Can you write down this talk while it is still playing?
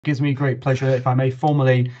Gives me great pleasure, if I may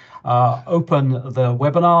formally open the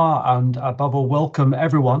webinar and above all welcome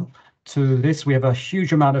everyone to this. We have a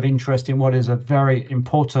huge amount of interest in what is a very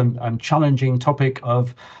important and challenging topic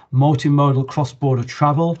of multimodal cross-border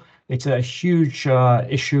travel. It's a huge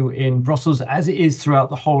issue in Brussels, as it is throughout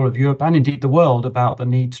the whole of Europe and indeed the world, about the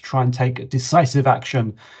need to try and take decisive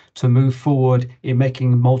action to move forward in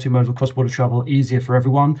making multimodal cross-border travel easier for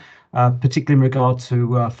everyone. Particularly in regard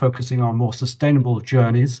to focusing on more sustainable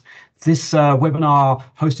journeys. This webinar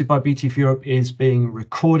hosted by BT4E Europe is being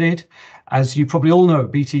recorded. As you probably all know,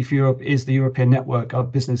 BT4E Europe is the European network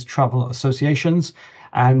of business travel associations,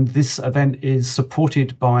 and this event is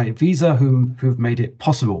supported by Visa, who've made it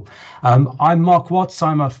possible. I'm Mark Watts.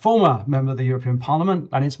 I'm a former member of the European Parliament,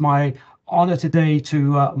 and it's my honor today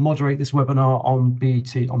to moderate this webinar on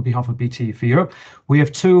behalf of BT4E Europe. We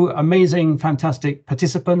have two amazing, fantastic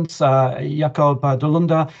participants, Jakop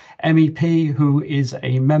Dalunde, MEP, who is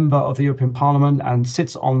a member of the European Parliament and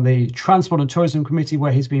sits on the Transport and Tourism Committee,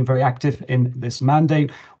 where he's been very active in this mandate.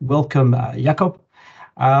 Welcome, Jakop.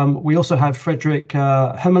 We also have Frederick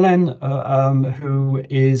Hermelen, who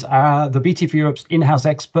is the BT4E Europe's in-house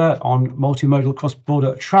expert on multimodal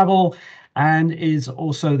cross-border travel, and is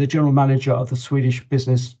also the General Manager of the Swedish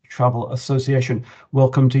Business Travel Association.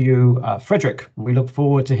 Welcome to you, Frederick. We look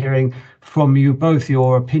forward to hearing from you both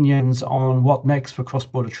your opinions on what next for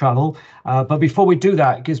cross-border travel. But before we do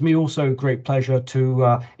that, it gives me also great pleasure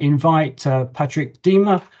to invite Patrick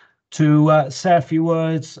Diemer to say a few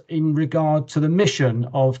words in regard to the mission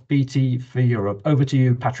of BT4E Europe. Over to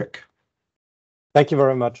you, Patrick. Thank you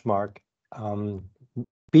very much, Mark.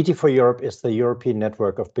 BT4E Europe is the European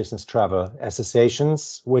network of business travel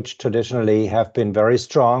associations, which traditionally have been very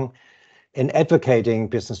strong in advocating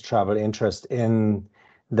business travel interest in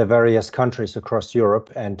the various countries across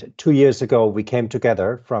Europe. And 2 years ago, we came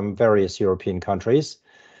together from various European countries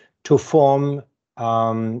to form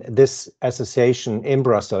this association in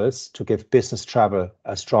Brussels to give business travel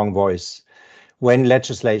a strong voice when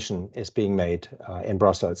legislation is being made in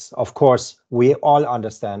Brussels. Of course, we all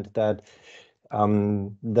understand that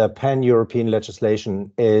the pan-European legislation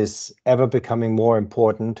is ever becoming more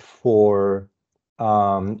important for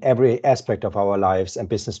every aspect of our lives, and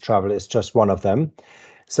business travel is just one of them.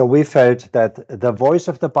 So we felt that the voice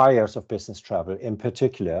of the buyers of business travel in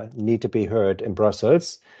particular need to be heard in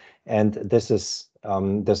Brussels, and this is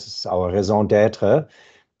our raison d'être,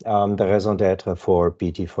 the raison d'être for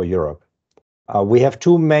BT4E Europe. We have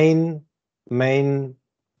two main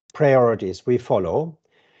priorities we follow,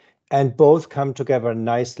 and both come together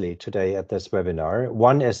nicely today at this webinar.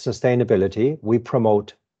 One is sustainability. We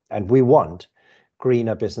promote and we want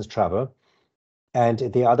greener business travel. And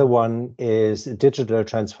the other one is digital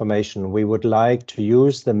transformation. We would like to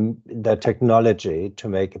use the technology to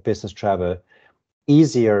make business travel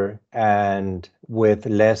easier and with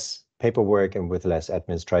less paperwork and with less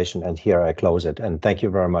administration. And here I close it. And thank you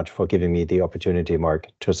very much for giving me the opportunity, Mark,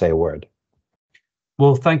 to say a word.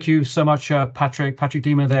 Well, thank you so much, Patrick. Patrick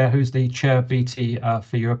Diemer there, who's the chair of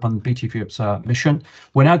BT4E Europe on BT4E Europe's mission.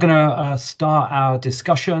 We're now going to start our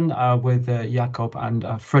discussion with Jakop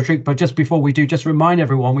and Frederick. But just before we do, just remind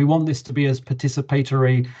everyone, we want this to be as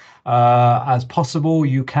participatory as possible.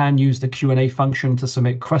 You can use the Q&A function to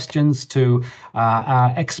submit questions to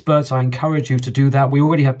our experts. I encourage you to do that. We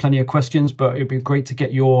already have plenty of questions, but it'd be great to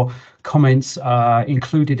get your comments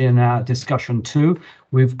included in our discussion too.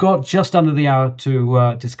 We've got just under the hour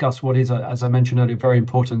to discuss what is, as I mentioned earlier, a very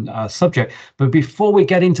important subject. But before we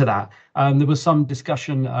get into that, there was some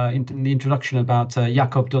discussion in the introduction about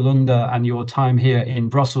Jakop Dalunde and your time here in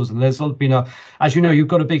Brussels. And there's been as you know, you've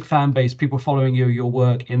got a big fan base, people following your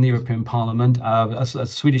work in the European Parliament, as a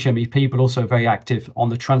Swedish MEP, but also very active on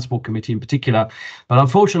the Transport Committee in particular. But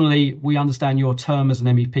unfortunately, we understand your term as an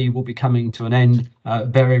MEP will be coming to an end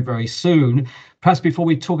very, very soon. Perhaps before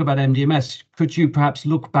we talk about MDMS, could you perhaps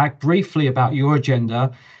look back briefly about your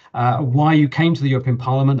agenda, why you came to the European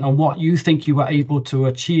Parliament and what you think you were able to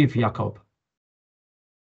achieve, Jakop?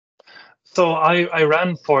 So I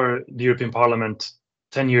ran for the European Parliament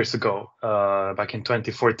 10 years ago, back in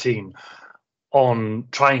 2014, on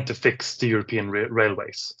trying to fix the European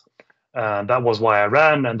railways. That was why I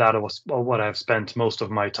ran, and that was what I've spent most of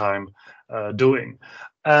my time doing.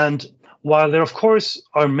 And while there, of course,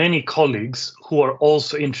 are many colleagues who are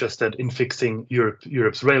also interested in fixing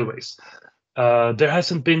Europe's railways, there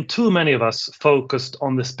hasn't been too many of us focused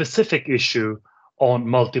on the specific issue on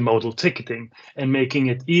multimodal ticketing and making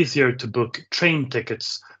it easier to book train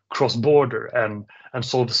tickets cross-border and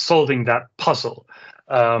solving that puzzle.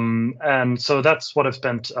 And so that's what I've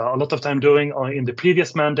spent a lot of time doing in the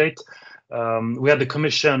previous mandate. we had the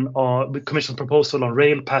commission proposal on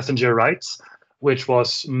rail passenger rights, which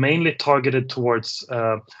was mainly targeted towards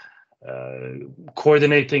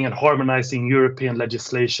coordinating and harmonizing European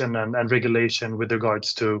legislation and regulation with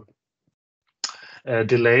regards to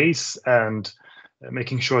delays and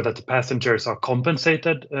making sure that the passengers are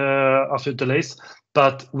compensated after delays.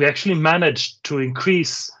 But we actually managed to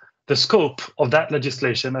increase the scope of that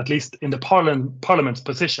legislation, at least in the Parliament's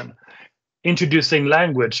position, introducing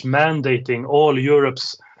language mandating all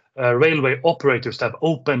Europe's railway operators to have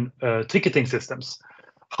open ticketing systems.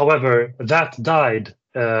 However, that died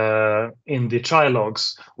in the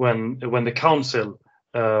trilogues when the council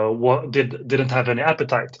didn't have any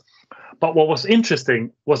appetite. But what was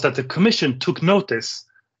interesting was that the Commission took notice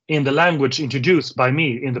in the language introduced by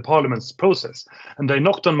me in the Parliament's process, and they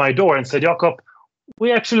knocked on my door and said, "Jakop,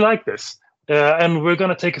 we actually like this, and we're going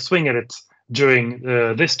to take a swing at it during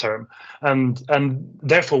this term." And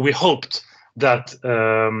therefore, we hoped that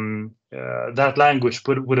that language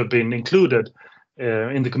would have been included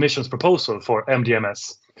in the Commission's proposal for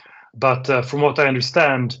MDMS. But from what I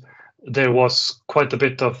understand, there was quite a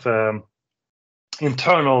bit of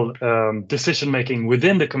internal decision-making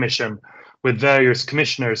within the Commission, with various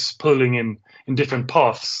commissioners pulling in different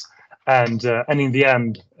paths. And in the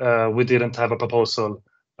end, we didn't have a proposal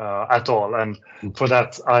at all. And for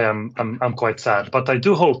that, I'm quite sad. But I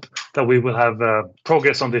do hope that we will have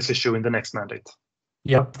progress on this issue in the next mandate.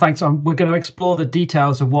 Yeah, thanks. We're going to explore the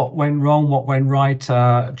details of what went wrong, what went right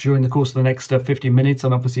during the course of the next 50 minutes.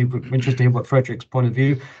 And obviously, we're interested to hear what Fredrik's point of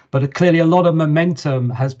view. But clearly, a lot of momentum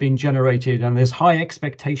has been generated, and there's high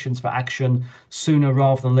expectations for action sooner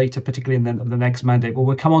rather than later, particularly in the next mandate. Well,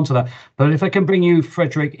 we'll come on to that. But if I can bring you,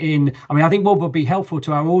 Fredrik, in, I mean, I think what would be helpful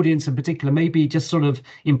to our audience in particular, maybe just sort of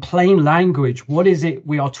in plain language, what is it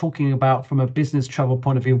we are talking about from a business travel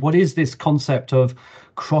point of view? What is this concept of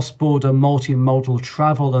cross-border multimodal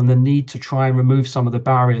travel and the need to try and remove some of the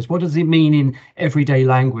barriers? What does it mean in everyday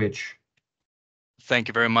language? Thank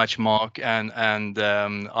you very much, Mark. And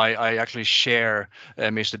I actually share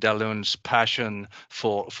Mr. Dalunde's passion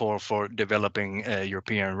for developing a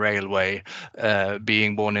European railway.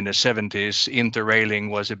 Being born in the 70s, interrailing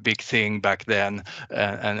was a big thing back then.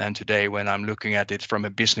 And today, when I'm looking at it from a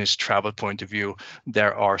business travel point of view,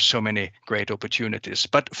 there are so many great opportunities.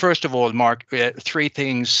 But first of all, Mark, three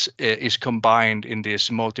things is combined in this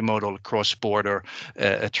multimodal cross-border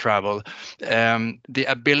travel. The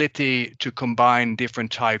ability to combine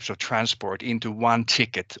different types of transport into one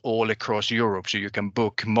ticket all across Europe, so you can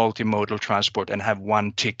book multimodal transport and have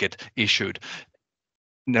one ticket issued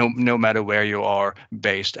no matter where you are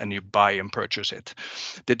based, and you buy and purchase it.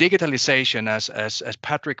 The digitalization, as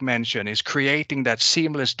Patrick mentioned, is creating that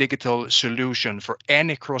seamless digital solution for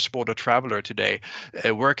any cross-border traveler today.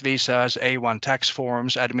 Work visas, A1 tax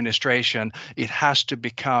forms, administration, it has to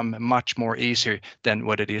become much more easier than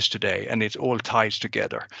what it is today, and it all ties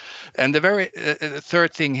together. And the very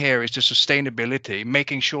third thing here is the sustainability,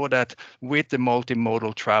 making sure that with the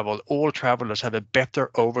multimodal travel, all travelers have a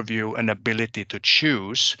better overview and ability to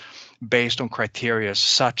choose based on criteria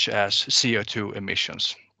such as CO2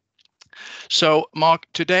 emissions. So, Mark,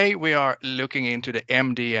 today we are looking into the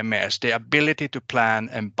MDMS, the ability to plan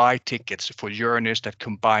and buy tickets for journeys that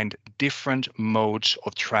combine different modes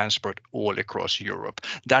of transport all across Europe.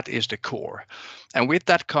 That is the core. And with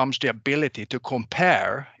that comes the ability to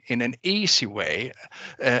compare in an easy way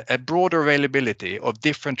a broader availability of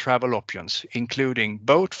different travel options, including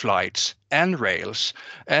boat flights and rails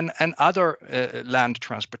and other land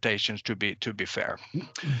transportations, to be fair.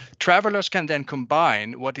 Travelers can then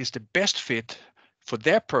combine what is the best fit for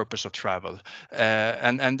their purpose of travel,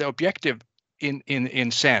 and the objective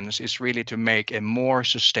in sense is really to make a more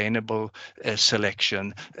sustainable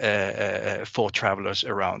selection for travelers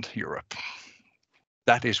around Europe.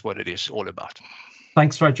 That is what it is all about.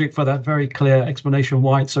 Thanks, Fredrik, for that very clear explanation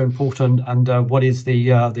why it's so important and what is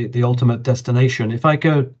the ultimate destination. If I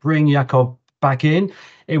could bring Jakop back in,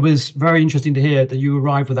 it was very interesting to hear that you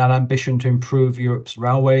arrived with that ambition to improve Europe's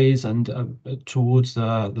railways and towards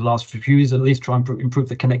the last few years, at least try and improve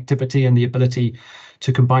the connectivity and the ability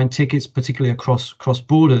to combine tickets, particularly across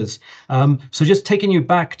borders. So just taking you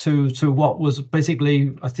back to what was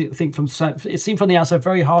basically, I think it seemed from the outside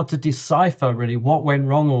very hard to decipher really what went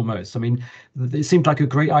wrong almost. I mean, it seemed like a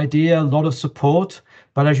great idea, a lot of support,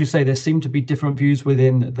 but as you say, there seem to be different views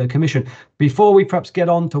within the Commission. Before we perhaps get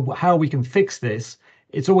on to how we can fix this,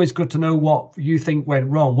 it's always good to know what you think went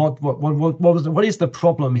wrong. What is the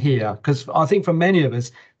problem here? Because I think for many of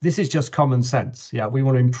us, this is just common sense. Yeah, we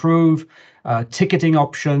want to improve ticketing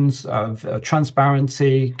options,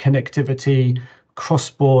 transparency, connectivity,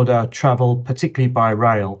 cross-border travel, particularly by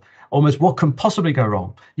rail. almost what can possibly go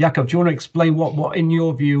wrong. Jakop, do you want to explain what in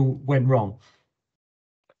your view went wrong?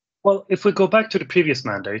 Well, if we go back to the previous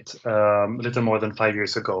mandate, a little more than 5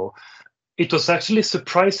 years ago, it was actually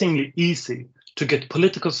surprisingly easy to get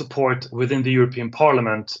political support within the European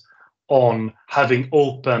Parliament on having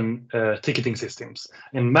open ticketing systems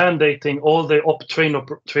and mandating all the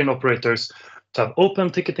train operators to have open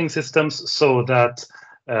ticketing systems so that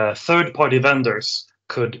third-party vendors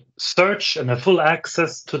could search and have full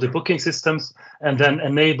access to the booking systems, and then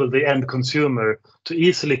enable the end consumer to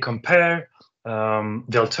easily compare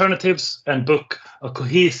the alternatives and book a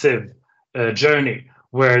cohesive journey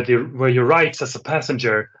where your rights as a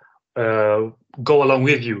passenger go along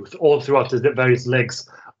with you all throughout the various legs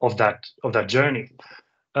of that journey.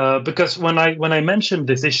 Because when I mentioned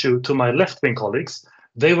this issue to my left-wing colleagues,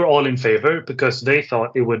 they were all in favor because they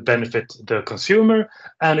thought it would benefit the consumer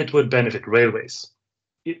and it would benefit railways.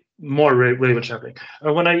 More railway traveling.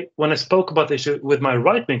 And when I spoke about the issue with my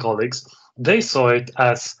right-wing colleagues, they saw it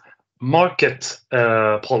as market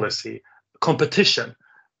policy, competition.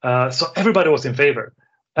 So everybody was in favor.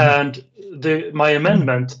 And my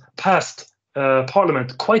amendment passed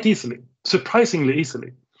Parliament quite easily, surprisingly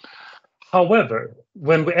easily. However,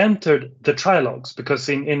 when we entered the trilogues, because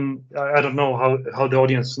I don't know how the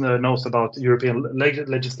audience knows about European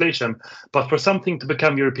legislation, but for something to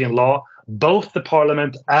become European law, both the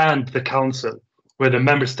Parliament and the Council, where the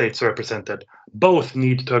member states are represented, both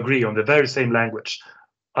need to agree on the very same language.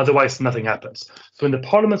 Otherwise, nothing happens. So in the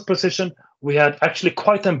Parliament's position, we had actually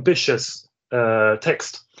quite ambitious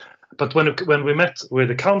text. But when we met with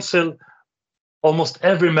the Council, almost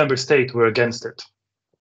every member state were against it.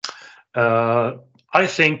 I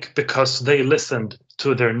think because they listened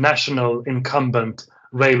to their national incumbent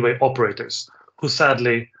railway operators, who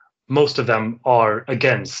sadly, most of them are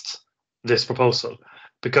against this proposal.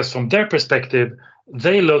 Because from their perspective,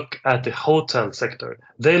 they look at the hotel sector,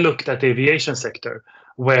 they looked at the aviation sector,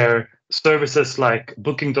 where services like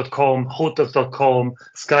Booking.com, Hotels.com,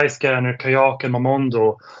 Skyscanner, Kayak, and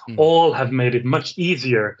Momondo all have made it much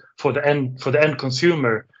easier for the end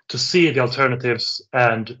consumer to see the alternatives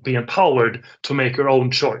and be empowered to make your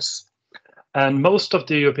own choice. And most of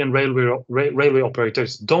the European railway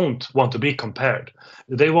operators don't want to be compared.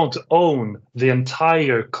 They want to own the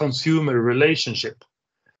entire consumer relationship.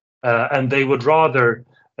 And they would rather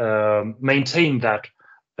maintain that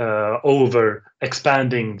over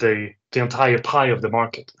expanding the entire pie of the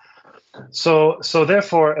market. So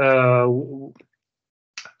therefore,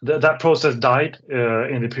 that process died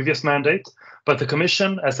in the previous mandate. But the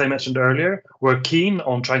Commission, as I mentioned earlier, were keen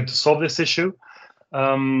on trying to solve this issue.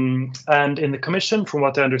 And in the Commission, from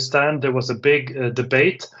what I understand, there was a big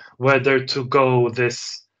debate whether to go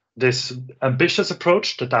this ambitious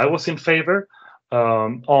approach that I was in favor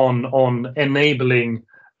on enabling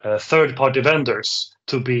third-party vendors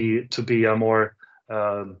to be a more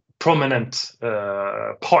prominent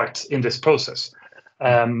part in this process.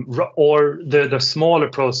 Or the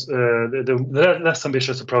smaller the less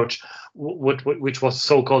ambitious approach, which was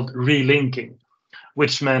so-called relinking,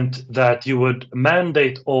 which meant that you would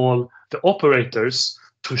mandate all the operators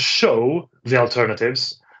to show the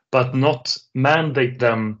alternatives, but not mandate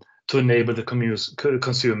them to enable the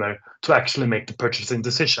consumer to actually make the purchasing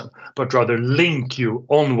decision, but rather link you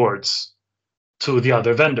onwards to the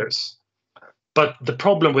other vendors. But the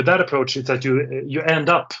problem with that approach is that you end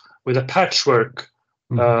up with a patchwork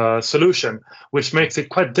solution, which makes it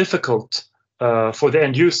quite difficult for the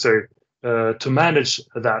end user to manage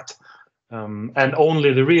that. And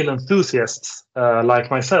only the real enthusiasts like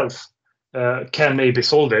myself can maybe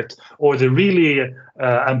solve it, or the really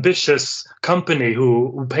ambitious company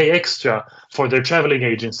who pay extra for their traveling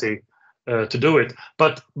agency to do it.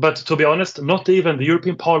 But to be honest, not even the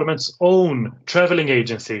European Parliament's own traveling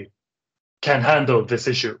agency can handle this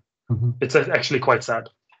issue. It's actually quite sad.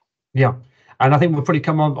 Yeah. And I think we'll probably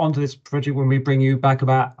come onto this, Fredrik, when we bring you back,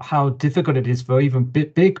 about how difficult it is for even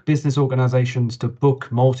big business organizations to book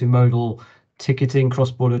multimodal ticketing,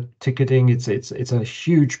 cross-border ticketing. It's a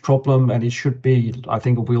huge problem, and it should be, I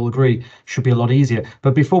think we'll agree, should be a lot easier.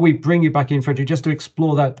 But before we bring you back in, Fredrik, just to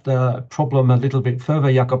explore that problem a little bit further,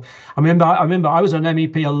 Jakop, I remember I was an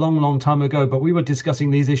MEP a long time ago, but we were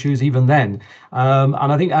discussing these issues even then. And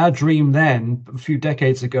I think our dream then, a few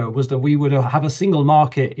decades ago, was that we would have a single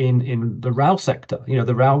market in the rail sector. You know,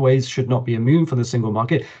 the railways should not be immune from the single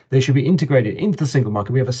market. They should be integrated into the single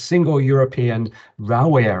market. We have a single European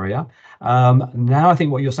railway area. Now I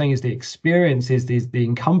think what you're saying is the experience is the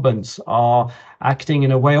incumbents are acting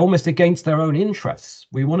in a way almost against their own interests.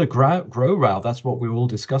 We want to grow rail. That's what we're all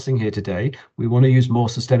discussing here today. We want to use more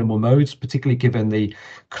sustainable modes, particularly given the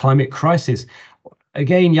climate crisis.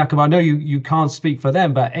 Again, Jakop, I know you can't speak for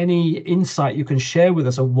them, but any insight you can share with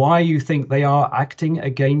us on why you think they are acting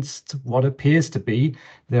against what appears to be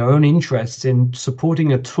their own interests in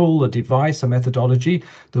supporting a tool, a device, a methodology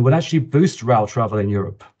that would actually boost rail travel in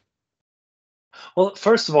Europe? Well,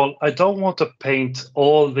 first of all, I don't want to paint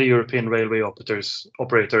all the European railway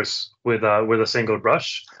operators with a single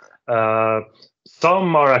brush.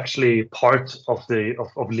 Some are actually part of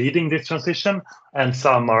leading this transition, and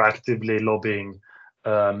some are actively lobbying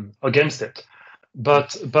against it.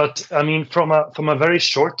 But I mean, from a very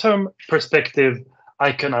short-term perspective,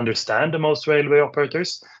 I can understand the most railway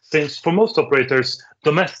operators, since for most operators,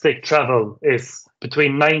 domestic travel is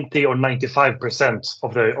between 90 or 95%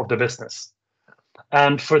 of the business.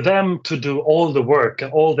 And for them to do all the work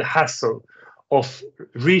and all the hassle of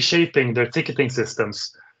reshaping their ticketing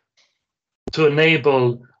systems to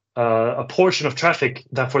enable a portion of traffic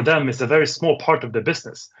that for them is a very small part of the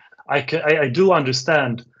business, I do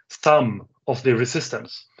understand some of the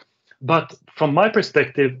resistance. But from my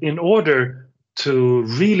perspective, in order to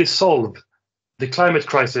really solve the climate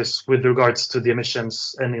crisis with regards to the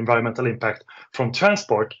emissions and environmental impact from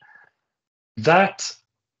transport, that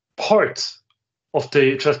part of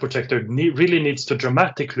the transport sector really needs to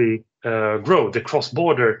dramatically grow, the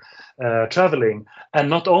cross-border traveling, and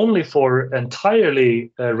not only for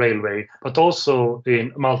entirely railway, but also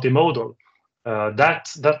in multimodal.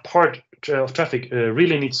 That part of traffic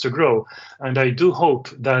really needs to grow, and I do hope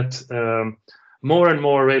that more and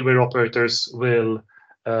more railway operators will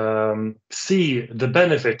see the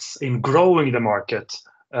benefits in growing the market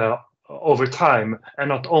over time, and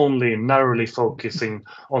not only narrowly focusing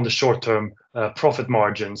on the short-term profit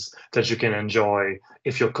margins that you can enjoy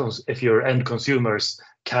if your end consumers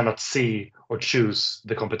cannot see or choose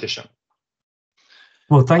the competition.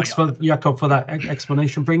 Well, thanks for Jakop for that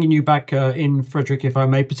explanation. Bringing you back in, Fredrik, if I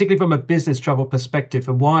may, particularly from a business travel perspective,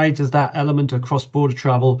 and why does that element of cross-border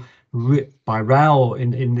travel by rail,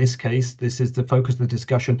 in this case, this is the focus of the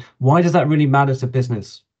discussion, why does that really matter to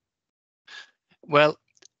business? Well,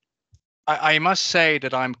 I must say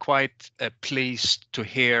that I'm quite pleased to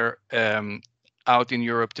hear out in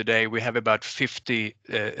Europe today, we have about 50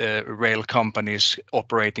 rail companies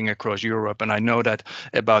operating across Europe. And I know that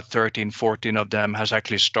about 13, 14 of them has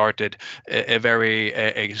actually started a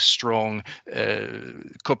very strong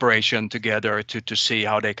cooperation together to see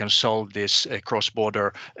how they can solve this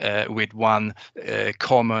cross-border with one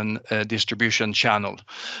common distribution channel.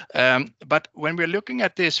 But when we're looking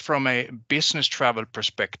at this from a business travel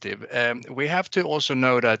perspective, we have to also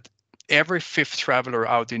know that every fifth traveler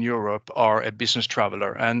out in Europe are a business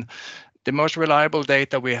traveler. And the most reliable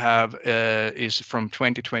data we have is from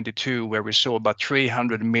 2022, where we saw about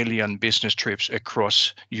 300 million business trips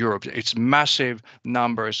across Europe. It's massive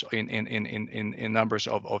numbers in numbers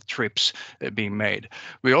of trips being made.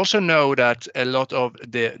 We also know that a lot of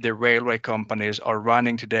the railway companies are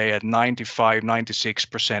running today at 95,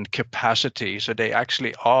 96% capacity. So they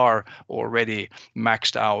actually are already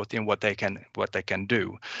maxed out in what they can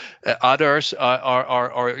do. Others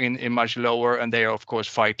are in much lower, and they are of course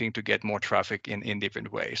fighting to get more traffic in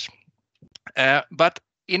different ways. But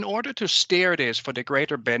in order to steer this for the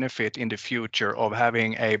greater benefit in the future of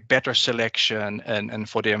having a better selection and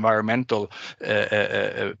for the environmental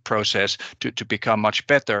process to become much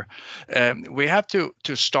better, we have to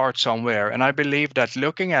start somewhere. And I believe that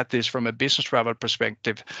looking at this from a business travel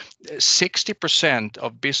perspective, 60%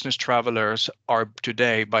 of business travelers are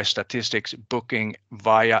today, by statistics, booking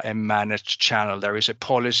via a managed channel. There is a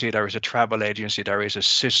policy, there is a travel agency, there is a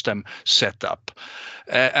system set up,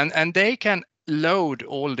 and they can load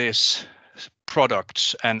all these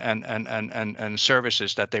products and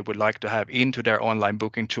services that they would like to have into their online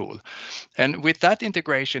booking tool. And with that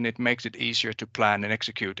integration, it makes it easier to plan and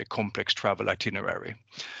execute a complex travel itinerary.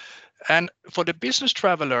 And for the business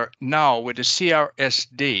traveler now, with the CSRD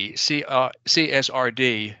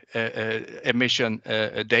emission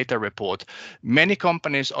data report, many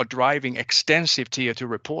companies are driving extensive Tier 2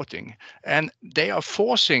 reporting, and they are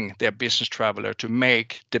forcing their business traveler to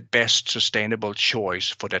make the best sustainable choice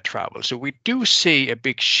for their travel. So we do see a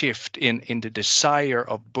big shift in the desire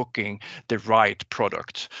of booking the right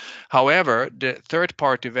product. However, the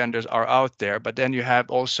third-party vendors are out there, but then you have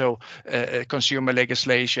also consumer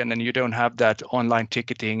legislation, and you don't have that online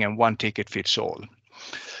ticketing and one ticket fits all.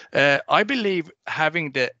 I believe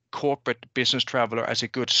having the corporate business traveler as a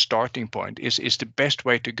good starting point is the best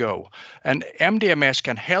way to go. And MDMS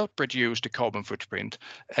can help reduce the carbon footprint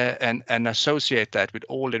and associate that with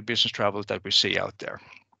all the business travel that we see out there.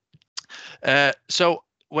 So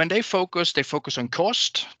when they focus on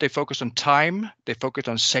cost, they focus on time, they focus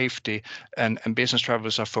on safety, and business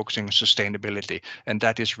travelers are focusing on sustainability, and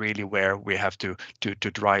that is really where we have to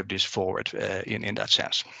drive this forward in that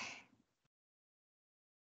sense.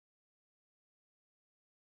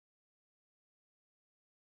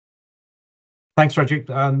 Thanks, Fredrik.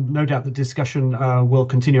 No doubt the discussion will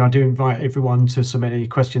continue. I do invite everyone to submit any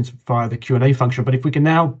questions via the Q&A function. But if we can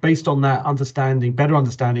now, based on that understanding, better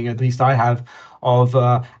understanding, at least I have, of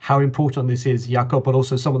how important this is, Jakop, but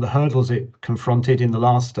also some of the hurdles it confronted in the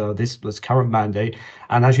last, this current mandate.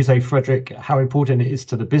 And as you say, Fredrik, how important it is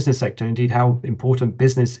to the business sector, indeed how important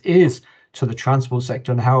business is to the transport sector,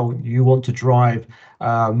 and how you want to drive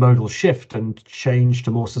modal shift and change to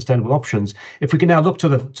more sustainable options. If we can now look to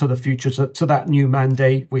the future, to that new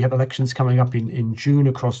mandate, we have elections coming up in June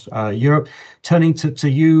across Europe. Turning to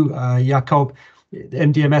you, Jakop,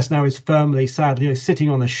 MDMS now is firmly, sadly, sitting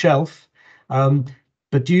on a shelf.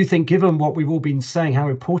 But do you think, given what we've all been saying, how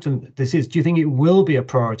important this is, do you think it will be a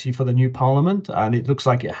priority for the new parliament? And it looks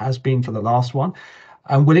like it has been for the last one.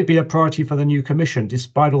 And will it be a priority for the new Commission,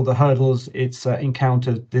 despite all the hurdles it's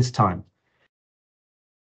encountered this time?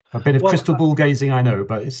 A bit of crystal ball gazing, I know,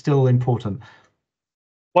 but it's still important.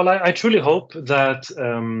 Well, I truly hope that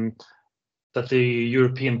that the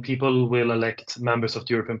European people will elect members of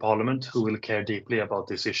the European Parliament who will care deeply about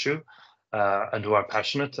this issue and who are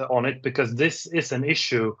passionate on it, because this is an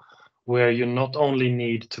issue where you not only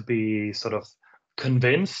need to be sort of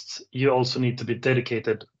convinced, you also need to be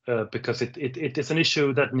dedicated, because it is an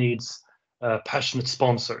issue that needs passionate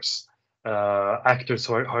sponsors, actors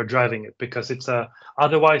who are driving it, because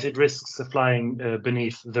otherwise it risks flying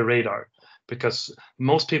beneath the radar, because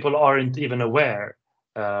most people aren't even aware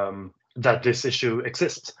that this issue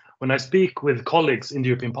exists. When I speak with colleagues in the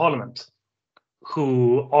European Parliament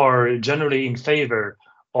who are generally in favor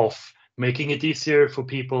of making it easier for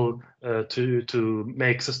people to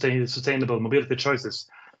make sustainable mobility choices,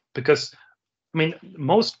 because I mean,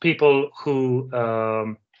 most people who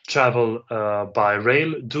travel by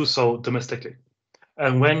rail do so domestically,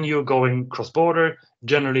 and when you're going cross-border,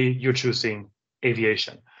 generally you're choosing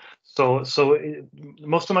aviation. So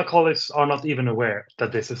most of my colleagues are not even aware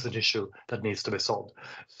that this is an issue that needs to be solved.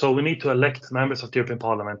 So we need to elect members of the European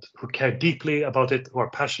Parliament who care deeply about it, who are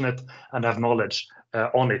passionate and have knowledge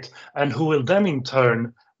on it, and who will then in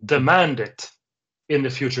turn demand it in the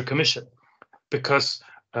future Commission. Because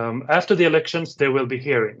after the elections, there will be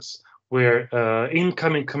hearings where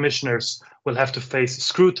incoming commissioners will have to face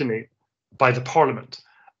scrutiny by the Parliament.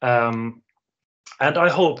 And I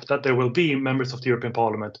hope that there will be members of the European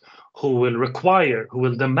Parliament who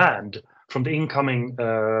will demand from the incoming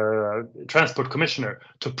Transport Commissioner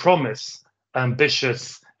to promise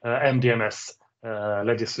ambitious MDMS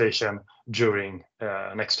legislation during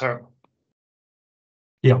next term.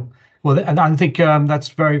 Yeah. Well, and I think that's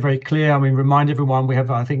very, very clear. I mean, remind everyone, we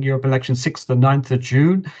have, I think, Europe elections 6th and 9th of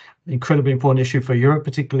June. Incredibly important issue for Europe,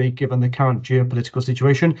 particularly given the current geopolitical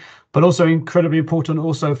situation, but also incredibly important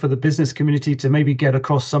also for the business community to maybe get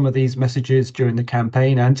across some of these messages during the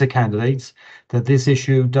campaign and to candidates that this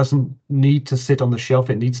issue doesn't need to sit on the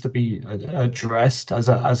shelf. It needs to be addressed as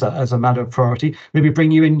a matter of priority. Maybe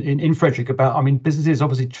bring you in Fredrik, about, I mean, businesses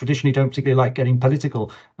obviously traditionally don't particularly like getting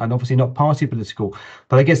political, and obviously not party political,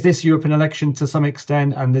 but I guess this European election to some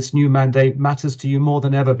extent and this new mandate matters to you more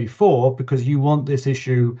than ever before, because you want this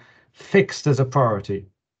issue fixed as a priority.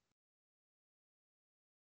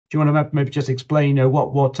 Do you want to maybe just explain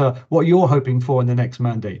what you're hoping for in the next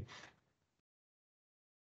mandate?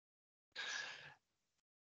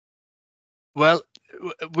 Well,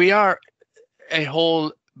 we are a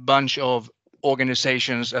whole bunch of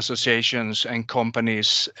organizations, associations, and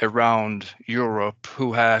companies around Europe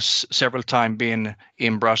who has several times been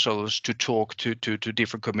in Brussels to talk to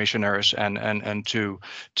different commissioners and to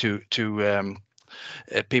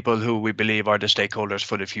people who we believe are the stakeholders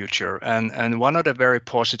for the future. And one of the very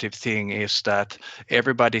positive thing is that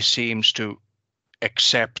everybody seems to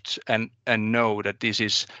accept and know that this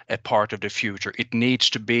is a part of the future. It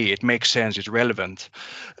needs to be, it makes sense, it's relevant.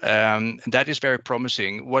 That is very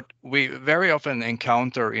promising. What we very often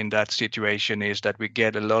encounter in that situation is that we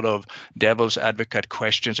get a lot of devil's advocate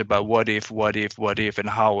questions about what if, and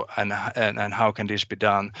how can this be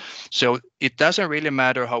done? So it doesn't really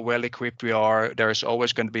matter how well equipped we are, there is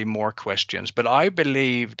always going to be more questions. But I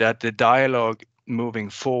believe that the dialogue moving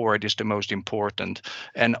forward is the most important,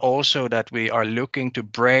 and also that we are looking to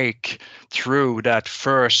break through that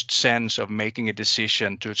first sense of making a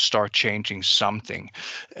decision to start changing something.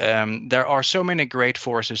 There are so many great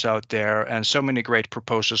forces out there and so many great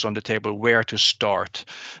proposals on the table where to start.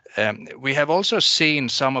 We have also seen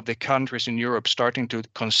some of the countries in Europe starting to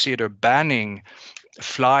consider banning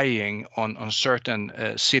flying on certain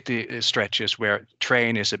city stretches where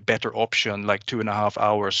train is a better option, like 2.5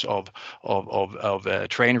 hours of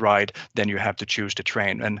train ride, then you have to choose the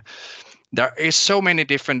train. And there is so many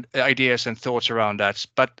different ideas and thoughts around that,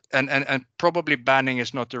 but and probably banning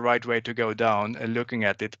is not the right way to go down looking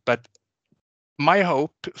at it. But my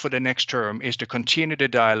hope for the next term is to continue the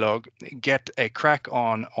dialogue, get a crack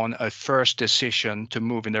on a first decision to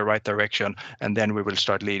move in the right direction, and then we will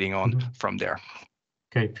start leading on from there.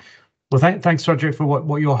 Okay. Well, thanks, Roger, for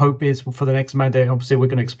what your hope is for the next mandate. Obviously, we're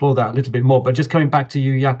going to explore that a little bit more. But just coming back to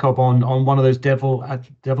you, Jakop, on one of those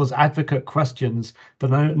devil's advocate questions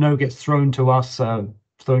that I know gets thrown to us,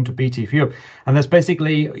 thrown to BT4E, and that's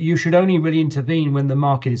basically you should only really intervene when the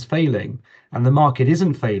market is failing, and the market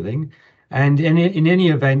isn't failing. And in any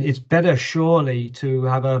event, it's better surely to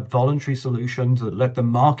have a voluntary solution to let the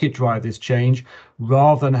market drive this change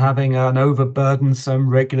rather than having an overburdensome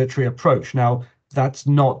regulatory approach. Now, that's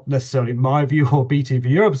not necessarily my view or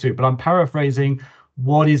BT4E's view, but I'm paraphrasing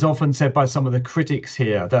what is often said by some of the critics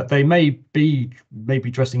here, that they may be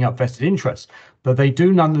dressing up vested interests, but they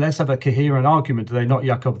do nonetheless have a coherent argument, do they not,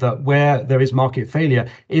 Jakop, that where there is market failure,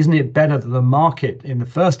 isn't it better that the market in the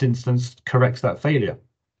first instance corrects that failure?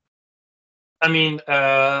 I mean,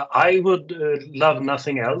 I would love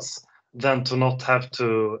nothing else than to not have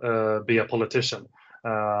to be a politician.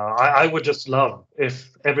 I would just love if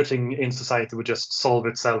everything in society would just solve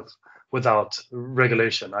itself without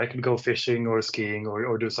regulation. I could go fishing or skiing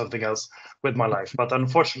or do something else with my life, but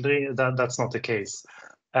unfortunately, that's not the case.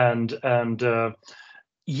 And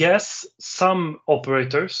yes, some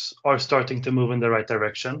operators are starting to move in the right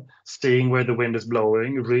direction, seeing where the wind is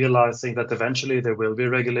blowing, realizing that eventually there will be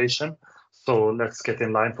regulation. So let's get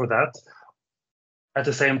in line for that. At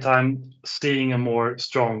the same time, seeing a more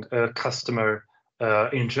strong customer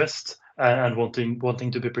interest and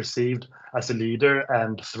wanting to be perceived as a leader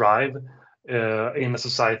and thrive in a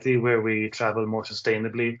society where we travel more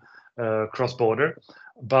sustainably cross-border.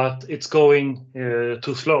 But it's going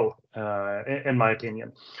too slow, in my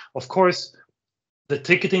opinion. Of course, the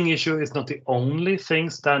ticketing issue is not the only thing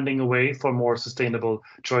standing away for more sustainable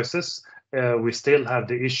choices. We still have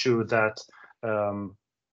the issue that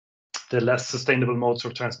the less sustainable modes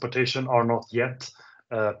of transportation are not yet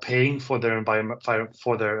paying for their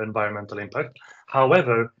environmental impact.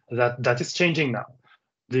 However, that is changing now.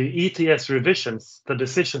 The ETS revisions, the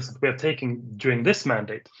decisions that we are taking during this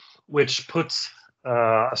mandate, which puts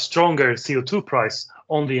a stronger CO2 price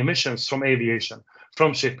on the emissions from aviation,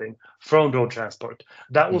 from shipping, from road transport,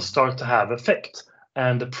 that will start to have effect,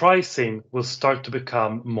 and the pricing will start to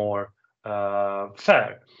become more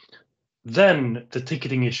fair. Then the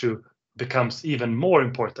ticketing issue becomes even more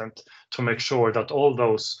important to make sure that all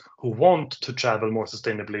those who want to travel more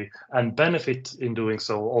sustainably and benefit in doing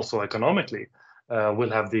so also economically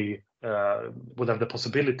will have the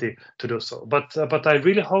possibility to do so. But I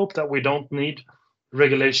really hope that we don't need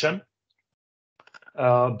regulation.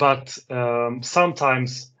 But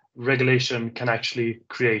sometimes regulation can actually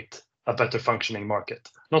create a better functioning market.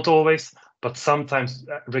 Not always, but sometimes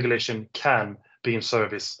regulation can be in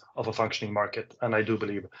service of a functioning market, and I do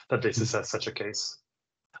believe that this is such a case.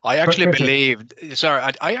 I actually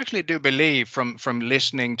I actually do believe from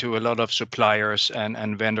listening to a lot of suppliers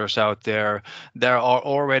and vendors out there are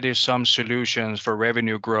already some solutions for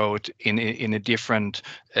revenue growth in a different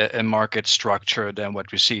market structure than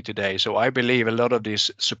what we see today. So I believe a lot of these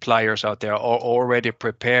suppliers out there are already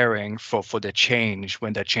preparing for the change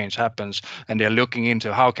when that change happens, and they're looking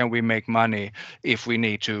into how can we make money if we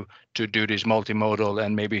need to do this multimodal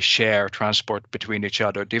and maybe share transport between each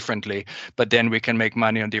other differently, but then we can make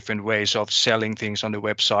money on different ways of selling things on the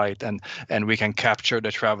website, and we can capture the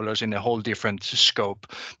travelers in a whole different scope.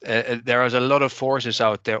 There is a lot of forces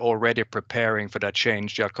out there already preparing for that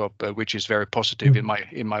change, Jakop, which is very positive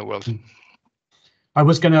in my world. I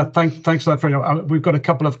was going to thanks for that, Fredo. We've got a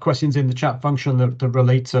couple of questions in the chat function that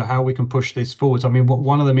relate to how we can push this forward. I mean,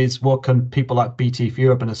 one of them is, what can people like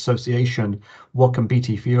BT4E, an association, what can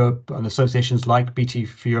BT4E and associations like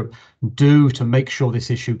BT4E do to make sure this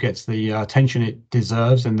issue gets the attention it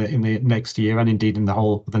deserves in the next year and indeed in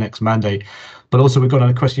the next mandate? But also we've got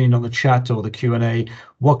a question on the chat or the Q&A.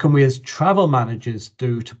 What can we as travel managers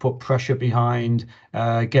do to put pressure behind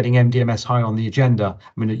getting MDMS high on the agenda?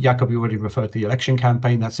 I mean, Jakop, you already referred to the election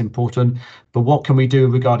campaign, that's important, but what can we do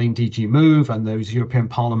regarding DG Move and those European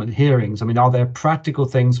Parliament hearings? I mean, are there practical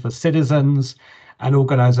things for citizens and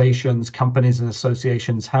organizations, companies and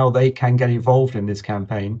associations, how they can get involved in this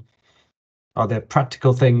campaign? Are there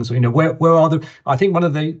practical things, you know, where are the, I think one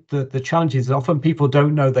of the challenges is often people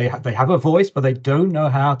don't know they have a voice, but they don't know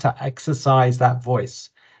how to exercise that voice.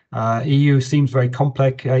 EU seems very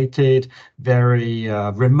complicated, very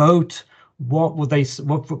remote. What would they,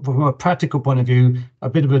 from a practical point of view, a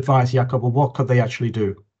bit of advice, Jakop, what could they actually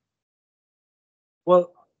do?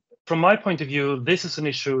 Well, from my point of view, this is an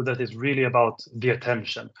issue that is really about the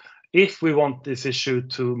attention. If we want this issue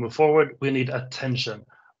to move forward, we need attention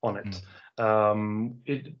on it.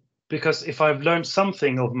 Because if I've learned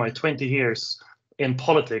something of my 20 years in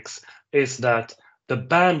politics, is that the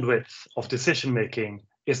bandwidth of decision making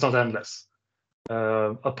is not endless.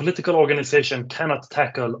 A political organization cannot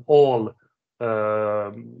tackle all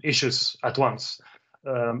issues at once.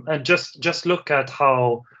 And just look at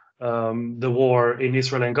how the war in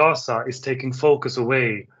Israel and Gaza is taking focus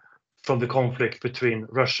away from the conflict between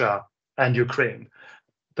Russia and Ukraine.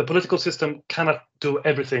 The political system cannot do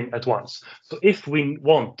everything at once. So if we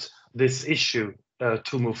want this issue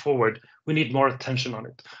to move forward, we need more attention on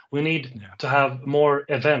it. We need to have more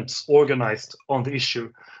events organized on the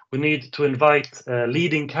issue. We need to invite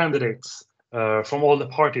leading candidates from all the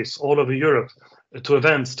parties all over Europe to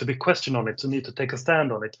events to be questioned on it, to need to take a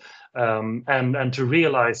stand on it, and to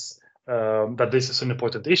realize that this is an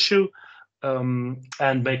important issue,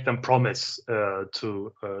 and make them promise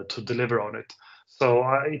to deliver on it. So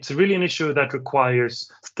it's really an issue that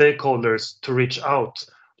requires stakeholders to reach out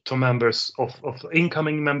to members of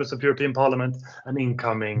incoming members of European Parliament and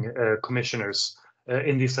incoming commissioners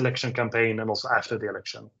in this election campaign and also after the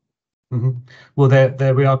election. Well,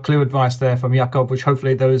 there we are. Clear advice there from Jakop, which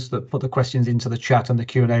hopefully those that put the questions into the chat and the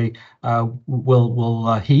Q&A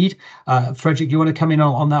will heed. Fredrik, you want to come in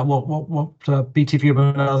on that? What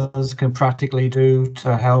BT4E and others can practically do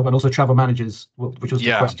to help, and also travel managers, which was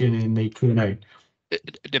the question in the Q&A.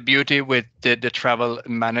 The beauty with the travel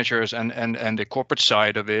managers and the corporate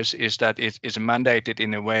side of this is that it is mandated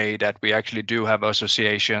in a way that we actually do have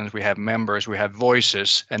associations, we have members, we have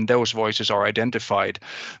voices, and those voices are identified.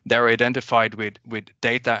 They're identified with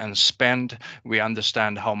data and spend. We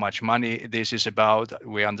understand how much money this is about.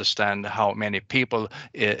 We understand how many people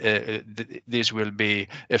this will be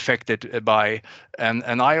affected by.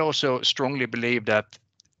 And I also strongly believe that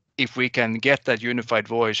if we can get that unified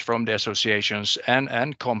voice from the associations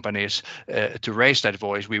and companies to raise that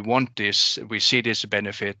voice, we want this, we see this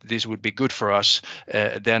benefit, this would be good for us,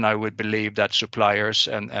 then I would believe that suppliers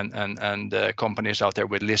and companies out there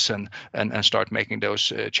would listen and start making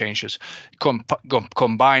those changes.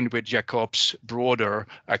 Combined with Jakop's broader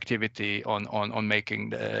activity on making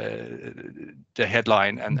the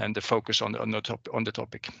headline and the focus on the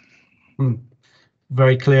topic.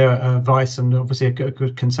 Very clear advice, and obviously a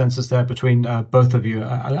good consensus there between both of you.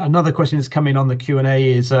 Another question that's come in on the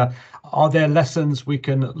Q&A is, are there lessons we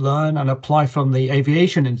can learn and apply from the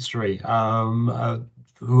aviation industry,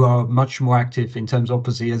 who are much more active in terms of,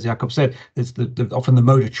 obviously, as Jakop said, it's often the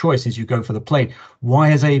mode of choice is you go for the plane. Why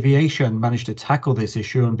has aviation managed to tackle this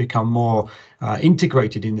issue and become more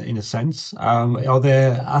integrated in a sense? Are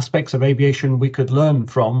there aspects of aviation we could learn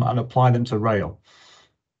from and apply them to rail?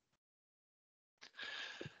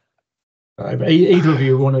 Either of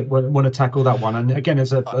you want to tackle that one? And again,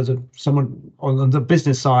 as someone on the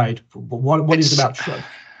business side, what is about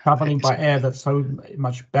traveling by air that's so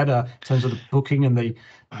much better in terms of the booking and the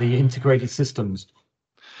integrated systems?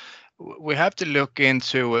 We have to look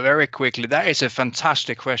into very quickly. That is a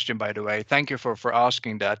fantastic question, by the way. Thank you for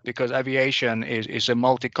asking that, because aviation is a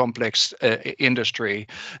multi-complex industry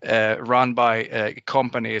run by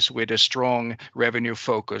companies with a strong revenue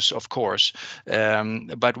focus, of course.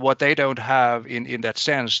 But what they don't have in that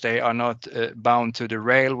sense, they are not bound to the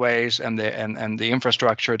railways and the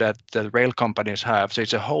infrastructure that the rail companies have. So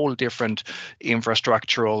it's a whole different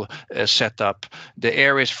infrastructural setup. The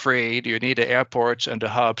air is free. You need the airports and the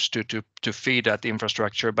hubs to feed that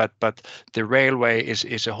infrastructure, but the railway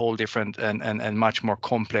is a whole different and much more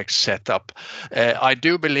complex setup. I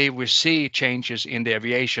do believe we see changes in the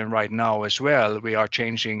aviation right now as well. We are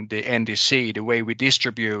changing the NDC, the way we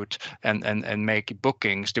distribute and make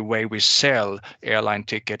bookings, the way we sell airline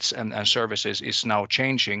tickets and services is now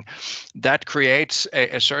changing. That creates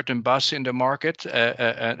a certain buzz in the market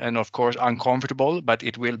and of course uncomfortable, but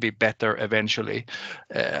it will be better eventually.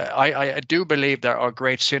 I do believe there are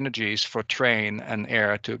great synergies technologies for train and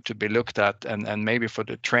air to be looked at, and maybe for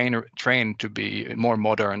the train to be more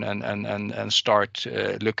modern and start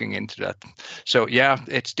looking into that. So yeah,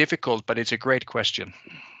 it's difficult, but it's a great question.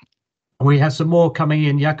 We have some more coming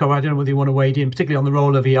in. Jakop, I don't know whether you want to weigh in, particularly on the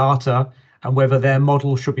role of IATA and whether their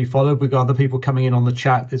model should be followed. We've got other people coming in on the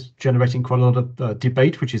chat. It's generating quite a lot of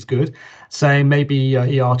debate, which is good, saying maybe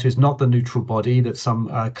IATA is not the neutral body that some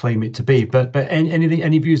claim it to be. But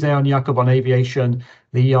any views there on Jakop on aviation,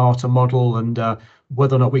 the IATA model, and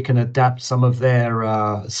whether or not we can adapt some of their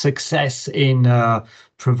success in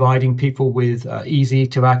providing people with easy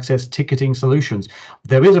to access ticketing solutions.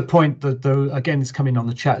 There is a point that, though, again, it's coming on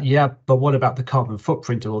the chat. Yeah, but what about the carbon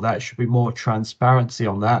footprint of all that? Should be more transparency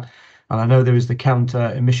on that. And I know there is the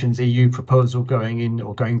Counter Emissions EU proposal going in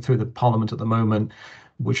or going through the Parliament at the moment,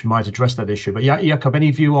 which might address that issue. But yeah, Jakop,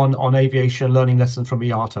 any view on aviation, learning lessons from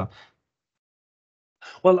IATA?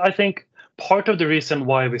 Well, I think part of the reason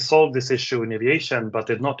why we solved this issue in aviation, but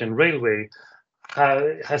did not in railway,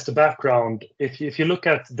 has the background. If you look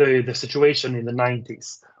at the situation in the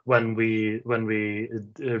 90s, when we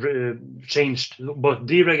changed, both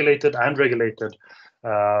deregulated and regulated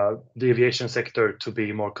the aviation sector to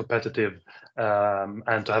be more competitive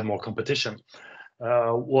and to have more competition,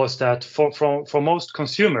 was that for most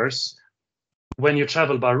consumers, when you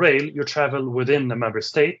travel by rail, you travel within a member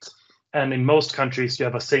state, and in most countries you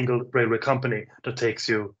have a single railway company that takes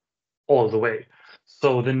you all the way.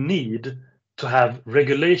 So the need to have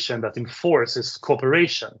regulation that enforces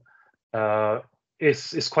cooperation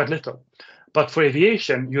is quite little. But for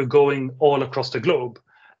aviation, you're going all across the globe,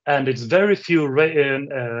 and it's very few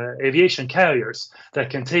aviation carriers that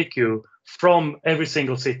can take you from every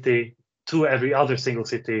single city to every other single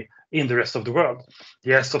city in the rest of the world.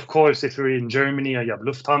 Yes, of course, if you're in Germany and you have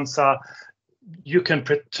Lufthansa, you can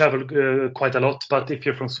travel quite a lot. But if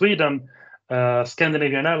you're from Sweden,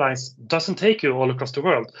 Scandinavian Airlines doesn't take you all across the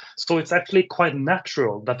world. So it's actually quite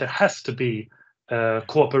natural that there has to be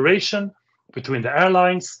cooperation between the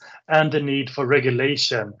airlines and the need for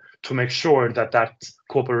regulation to make sure that that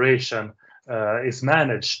cooperation is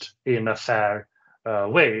managed in a fair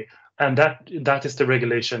way. And that is the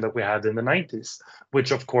regulation that we had in the 90s,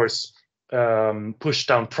 which of course pushed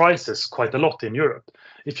down prices quite a lot in Europe.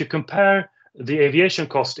 If you compare the aviation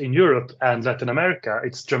cost in Europe and Latin America,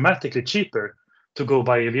 it's dramatically cheaper to go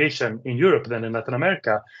by aviation in Europe than in Latin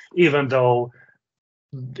America, even though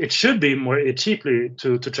it should be more cheaply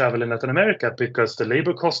to travel in Latin America because the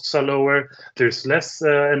labor costs are lower, there's less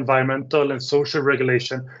environmental and social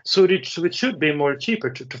regulation, so it should be more cheaper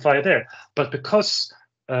to fly there. But because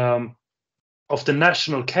of the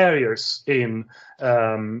national carriers in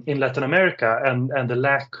Latin America and the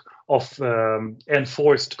lack of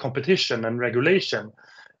enforced competition and regulation,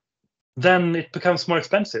 then it becomes more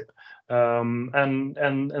expensive. And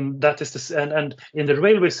that is this, and in the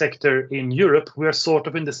railway sector in Europe, we are sort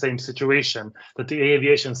of in the same situation that the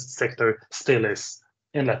aviation sector still is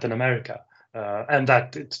in Latin America. And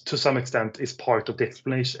that, to some extent, is part of the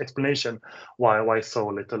explanation why so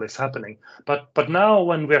little is happening. But now,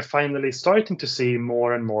 when we are finally starting to see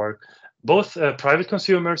more and more, both private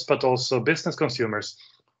consumers but also business consumers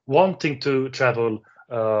wanting to travel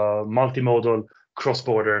multimodal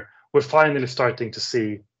cross-border, we're finally starting to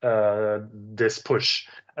see this push.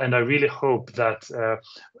 And I really hope that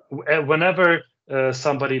whenever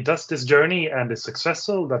somebody does this journey and is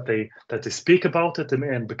successful, that they speak about it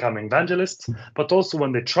and become evangelists, but also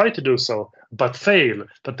when they try to do so but fail,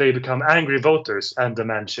 that they become angry voters and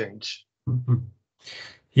demand change. Mm-hmm.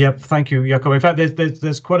 Yep, thank you, Jakop. In fact,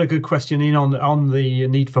 there's quite a good question in on the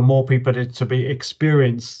need for more people to be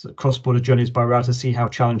experience cross-border journeys by rail to see how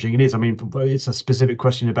challenging it is. I mean, it's a specific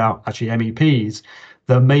question about actually MEPs,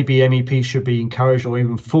 that maybe MEPs should be encouraged or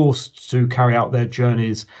even forced to carry out their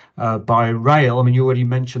journeys by rail. I mean, you already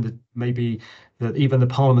mentioned that maybe that even the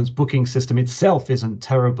Parliament's booking system itself isn't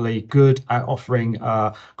terribly good at offering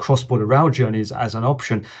cross-border rail journeys as an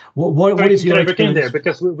option. What is your experience there?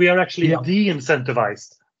 Because we are actually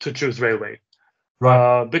de-incentivized to choose railway.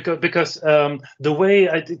 Right. Because the way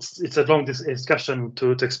it's a long discussion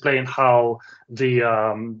to explain how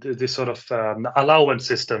the sort of allowance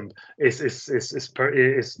system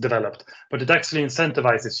is developed, but it actually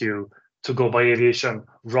incentivizes you to go by aviation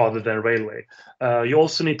rather than railway. You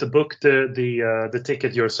also need to book the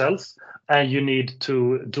ticket yourself, and you need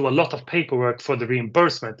to do a lot of paperwork for the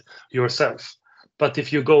reimbursement yourself. But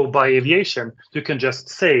if you go by aviation, you can just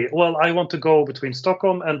say, well, I want to go between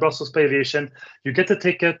Stockholm and Brussels by aviation. You get the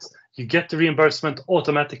ticket, you get the reimbursement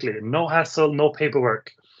automatically. No hassle, no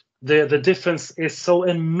paperwork. The difference is so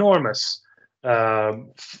enormous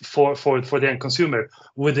for the end consumer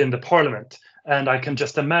within the Parliament. And I can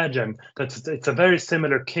just imagine that it's a very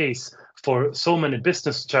similar case for so many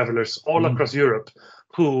business travelers all across Europe,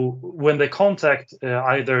 who, when they contact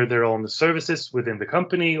either their own services within the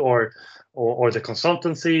company or the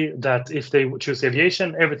consultancy, that if they choose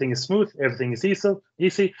aviation, everything is smooth, everything is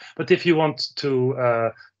easy. But if you want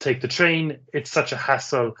to take the train, it's such a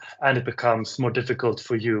hassle, and it becomes more difficult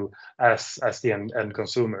for you as the end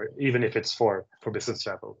consumer, even if it's for business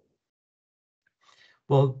travel.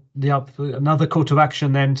 Well, another call to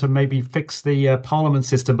action then to maybe fix the Parliament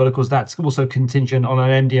system, but of course that's also contingent on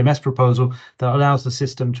an MDMS proposal that allows the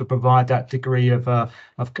system to provide that degree of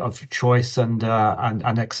choice and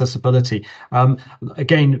accessibility.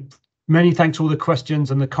 Again, many thanks for all the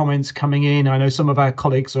questions and the comments coming in. I know some of our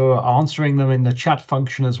colleagues are answering them in the chat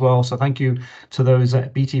function as well. So thank you to those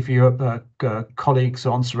BT4E Europe colleagues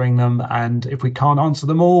answering them. And if we can't answer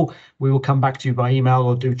them all, we will come back to you by email,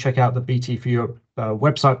 or do check out the BT4E Europe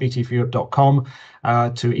website,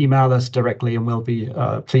 bt4europe.com, to email us directly, and we'll be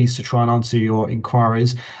pleased to try and answer your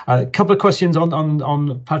inquiries. A couple of questions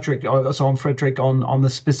on Patrick, so on Frederick, on the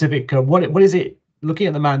specific, what is it, looking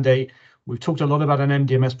at the mandate, we've talked a lot about an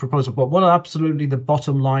MDMS proposal, but what are absolutely the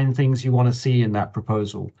bottom line things you want to see in that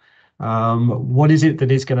proposal? What is it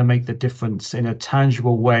that is going to make the difference in a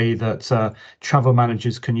tangible way that travel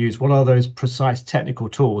managers can use? What are those precise technical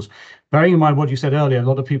tools? Bearing in mind what you said earlier, a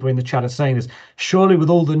lot of people in the chat are saying this, surely with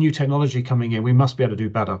all the new technology coming in, we must be able to do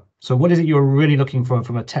better. So what is it you're really looking for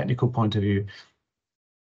from a technical point of view?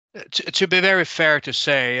 To be very fair to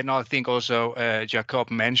say, and I think also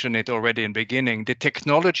Jakop mentioned it already in the beginning, the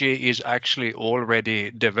technology is actually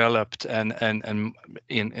already developed and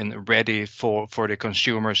ready for the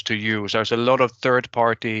consumers to use. There's a lot of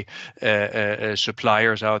third-party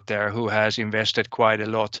suppliers out there who has invested quite a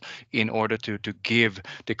lot in order to give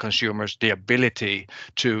the consumers the ability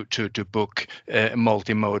to book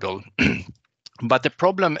multimodal. But the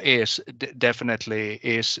problem is definitely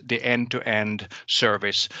the end-to-end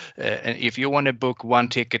service. And if you want to book one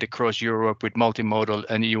ticket across Europe with multimodal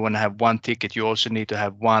and you want to have one ticket, you also need to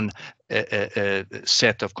have one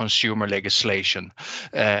set of consumer legislation,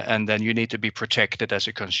 and then you need to be protected as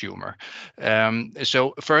a consumer.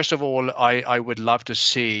 So first of all, I would love to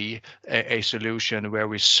see a solution where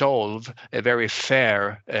we solve a very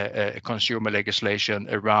fair consumer legislation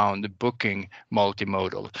around booking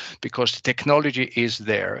multimodal, because the technology is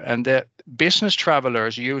there, and the business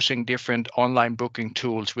travelers using different online booking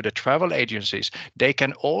tools with the travel agencies, they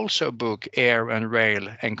can also book air and rail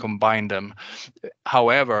and combine them.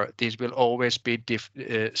 However, these will always be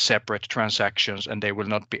separate transactions, and they will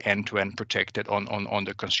not be end-to-end protected on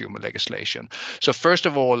the consumer legislation. So first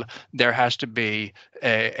of all, there has to be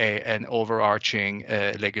an overarching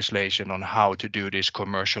legislation on how to do this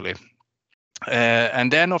commercially.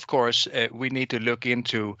 And then, of course, we need to look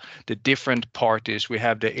into the different parties. We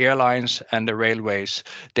have the airlines and the railways.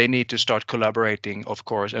 They need to start collaborating, of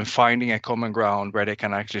course, and finding a common ground where they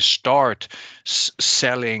can actually start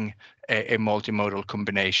selling a multimodal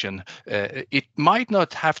combination. It might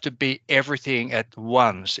not have to be everything at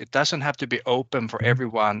once. It doesn't have to be open for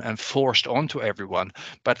everyone and forced onto everyone.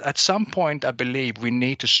 But at some point, I believe we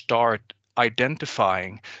need to start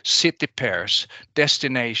identifying city pairs,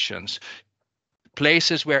 destinations,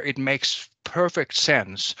 places where it makes perfect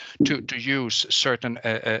sense to use certain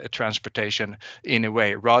transportation in a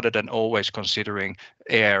way, rather than always considering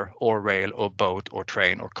air or rail or boat or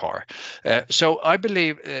train or car. So I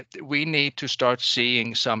believe we need to start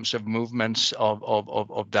seeing some sort of movements of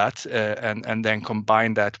that, and then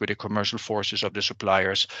combine that with the commercial forces of the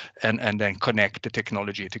suppliers, and then connect the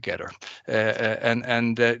technology together.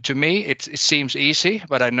 And to me, it seems easy,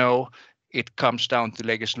 but I know it comes down to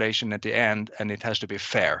legislation at the end, and it has to be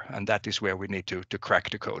fair, and that is where we need to crack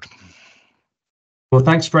the code. Well,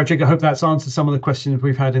 thanks, Frederick. I hope that's answered some of the questions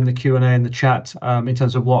we've had in the Q&A in the chat, in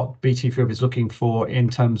terms of what BT4E is looking for in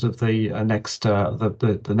terms of the next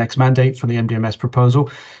mandate for the MDMS proposal.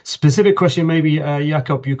 Specific question, maybe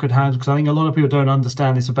Jakop, you could have, because I think a lot of people don't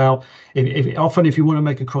understand this about often if you want to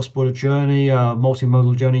make a cross-border journey, a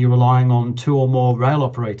multimodal journey, you're relying on 2 or more rail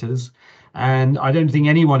operators. And I don't think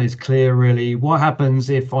anyone is clear really what happens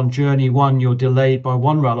if on journey 1 you're delayed by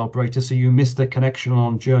one rail operator, so you miss the connection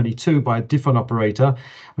on journey 2 by a different operator.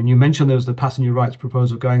 When you mentioned there was the passenger rights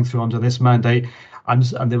proposal going through under this mandate, and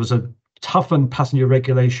there was a toughened passenger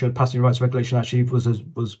rights regulation actually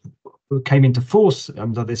came into force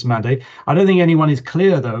under this mandate. I don't think anyone is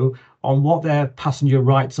clear though on what their passenger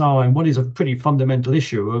rights are, and what is a pretty fundamental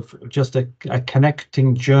issue of just a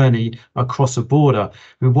connecting journey across a border.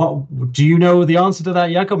 I mean, what do you know the answer to that,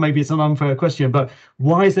 Jakop? Maybe it's an unfair question, but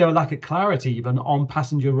why is there a lack of clarity even on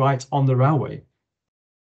passenger rights on the railway?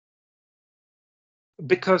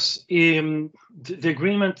 because the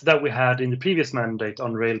agreement that we had in the previous mandate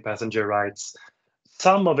on rail passenger rights,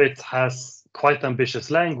 some of it has quite ambitious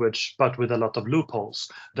language, but with a lot of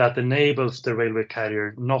loopholes that enables the railway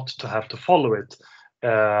carrier not to have to follow it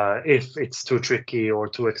if it's too tricky or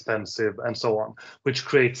too expensive and so on, which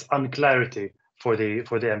creates unclarity for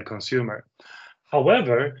the end consumer.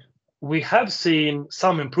 However, we have seen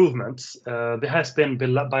some improvements. There has been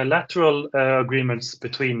bilateral agreements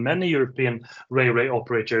between many European railway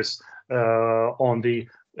operators on the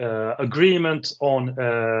agreement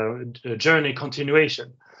on journey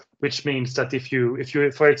continuation, which means that if you,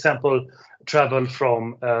 for example, travel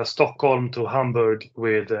from Stockholm to Hamburg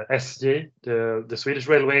with SJ, the Swedish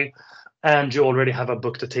railway, and you already have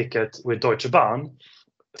booked a ticket with Deutsche Bahn,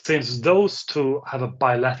 since those two have a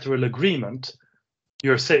bilateral agreement,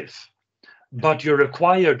 you're safe. But you're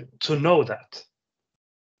required to know that.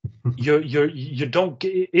 You don't.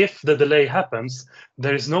 If the delay happens,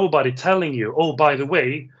 there is nobody telling you, oh, by the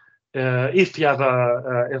way, if you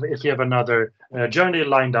have another journey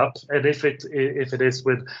lined up, and if it is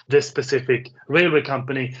with this specific railway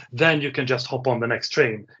company, then you can just hop on the next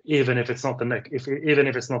train, even if it's not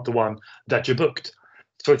the one that you booked.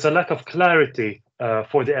 So it's a lack of clarity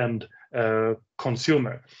for the end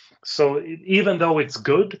consumer. So even though it's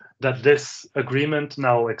good that this agreement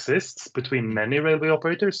now exists between many railway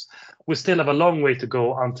operators, we still have a long way to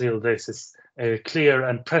go until this is clear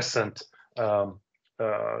and present for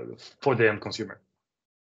the end consumer.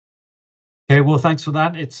 Okay, well, thanks for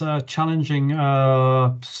that. It's a challenging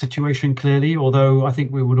situation, clearly, although I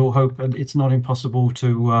think we would all hope it's not impossible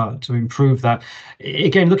to improve that.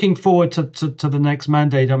 Again, looking forward to the next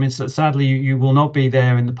mandate. I mean, sadly, you will not be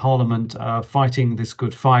there in the Parliament fighting this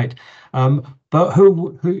good fight. But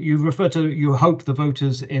who you refer to, you hope the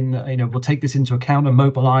voters will take this into account and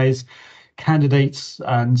mobilise candidates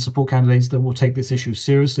and support candidates that will take this issue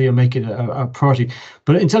seriously and make it a priority.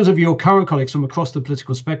 But in terms of your current colleagues from across the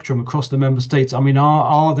political spectrum, across the member states, I mean,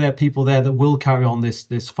 are there people there that will carry on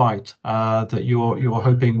this fight that you're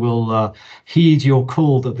hoping will heed your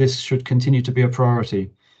call that this should continue to be a priority?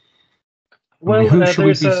 Well, who should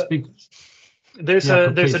we be speaking? There's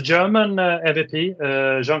a German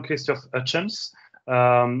MEP, Jean-Christoph Oetschens,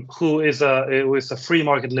 who is a free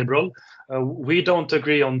market liberal. We don't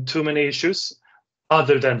agree on too many issues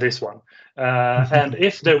other than this one. And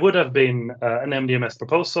if there would have been an MDMS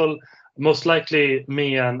proposal, most likely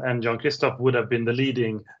me and Jean-Christoph would have been the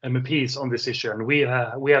leading MEPs on this issue. And we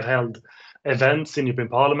have held events in European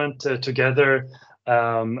Parliament together.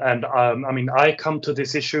 I mean, I come to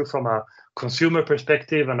this issue from a consumer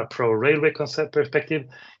perspective and a pro-railway concept perspective.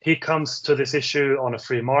 He comes to this issue on a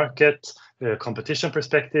free market competition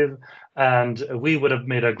perspective, and we would have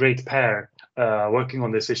made a great pair working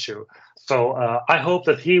on this issue. So I hope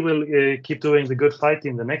that he will keep doing the good fight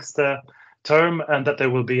in the next term, and that there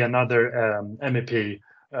will be another MEP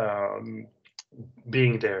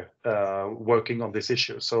being there working on this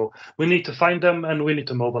issue. So we need to find them and we need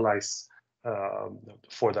to mobilize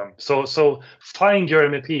for them. So find your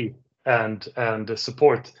MEP and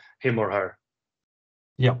support him or her.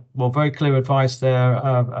 Yeah, well, very clear advice there,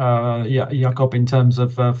 Jakop, in terms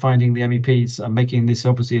of finding the MEPs and making this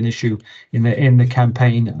obviously an issue in the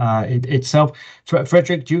campaign itself.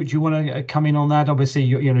 Fredrik, do you want to come in on that? Obviously,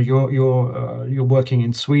 you're working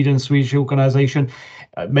in Sweden, Swedish organisation.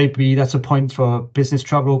 Maybe that's a point for business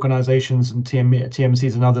travel organisations and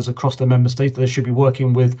TMCs and others across the member states that they should be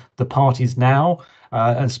working with the parties now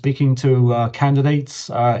and speaking to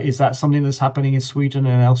candidates. Is that something that's happening in Sweden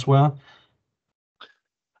and elsewhere?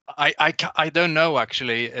 I don't know,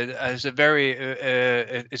 actually. It's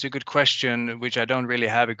a good question, which I don't really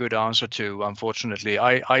have a good answer to, unfortunately.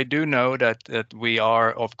 I do know that we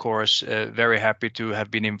are, of course, very happy to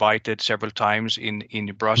have been invited several times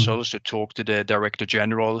in Brussels to talk to the Director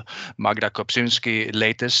General, Magda Kopczynski,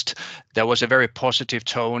 latest. There was a very positive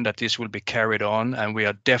tone that this will be carried on, and we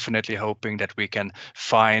are definitely hoping that we can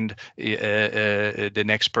find the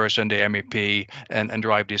next person, the MEP, and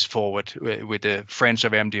drive this forward with the Friends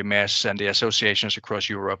of MDMS and the associations across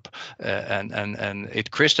Europe, and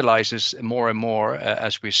it crystallizes more and more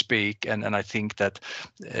as we speak, and I think that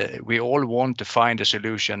we all want to find a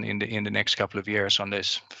solution in the next couple of years on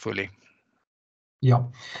this fully. Yeah,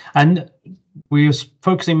 and we're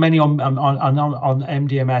focusing mainly on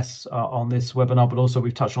MDMS on this webinar, but also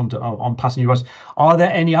we've touched on passenger rights. Are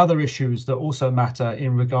there any other issues that also matter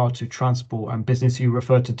in regard to transport and business? You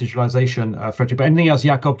referred to digitalization, Fredrik, but anything else,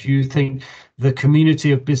 Jakop? Do you think the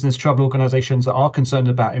community of business travel organizations that are concerned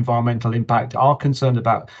about environmental impact, are concerned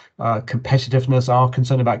about competitiveness, are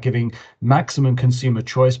concerned about giving maximum consumer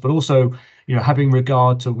choice, but also having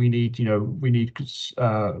regard to we need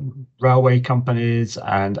railway companies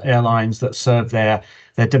and airlines that serve their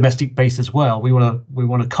domestic base as well. We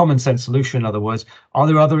want a common sense solution. In other words, are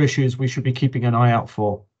there other issues we should be keeping an eye out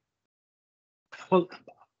for? Well,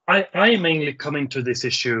 I mainly coming to this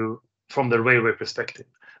issue from the railway perspective,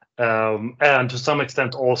 and to some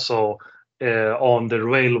extent also on the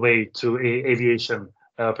railway to aviation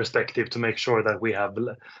perspective, to make sure that we have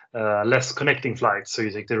less connecting flights. So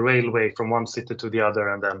you take the railway from one city to the other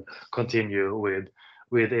and then continue with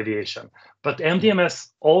aviation. But MDMS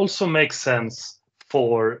also makes sense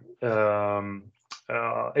for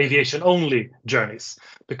aviation only journeys,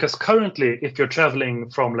 because currently if you're traveling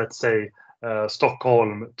from, let's say,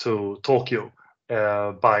 Stockholm to Tokyo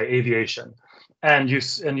by aviation, and you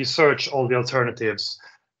search all the alternatives,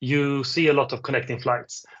 you see a lot of connecting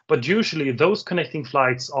flights. But usually those connecting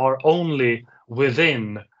flights are only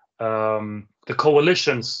within the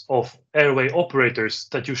coalitions of airway operators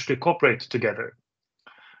that usually cooperate together.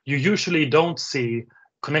 You usually don't see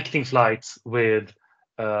connecting flights with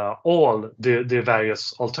all the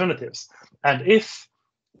various alternatives. And if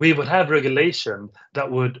we would have regulation that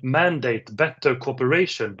would mandate better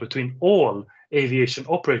cooperation between all aviation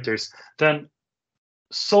operators, then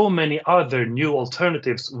so many other new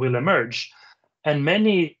alternatives will emerge, and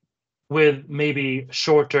many with maybe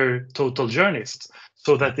shorter total journeys,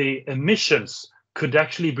 so that the emissions could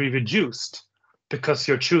actually be reduced because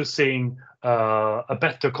you're choosing a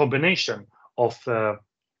better combination of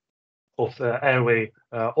airway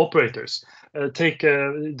operators. Take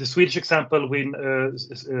the Swedish example. When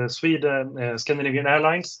Sweden, Scandinavian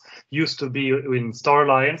Airlines used to be in Star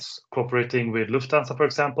Alliance, cooperating with Lufthansa, for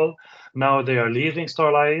example. Now they are leaving Star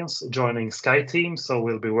Alliance, joining SkyTeam, so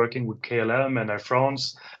we'll be working with KLM and Air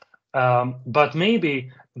France. But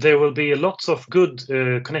maybe there will be lots of good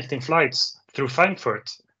connecting flights through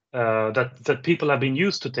Frankfurt that people have been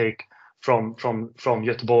used to take from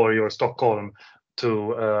Göteborg or Stockholm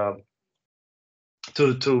to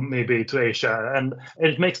maybe to Asia, and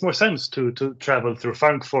it makes more sense to travel through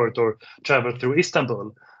Frankfurt or travel through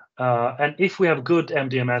Istanbul. And if we have good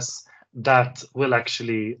MDMS, that will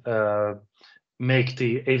actually make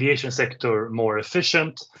the aviation sector more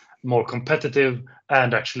efficient, more competitive,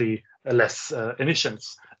 and actually less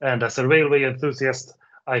emissions. And as a railway enthusiast,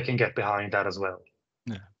 I can get behind that as well.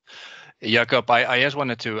 Yeah. Jakop, I just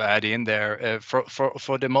wanted to add in there,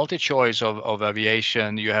 for the multi-choice of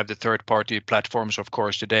aviation, you have the third-party platforms, of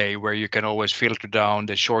course, today, where you can always filter down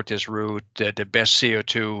the shortest route, the best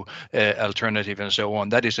CO2 alternative, and so on.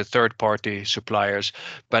 That is the third-party suppliers.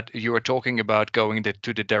 But you were talking about going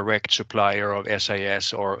to the direct supplier of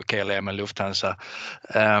SAS or KLM and Lufthansa.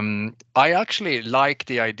 I actually like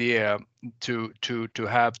the idea to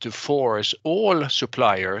have to force all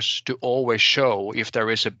suppliers to always show if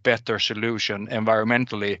there is a better solution,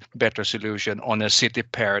 environmentally better solution on a city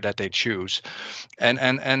pair that they choose.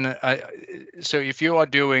 So if you are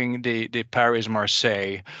doing the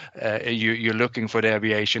Paris-Marseille, you're looking for the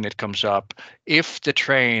aviation, it comes up. If the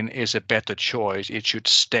train is a better choice, it should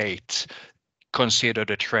state, consider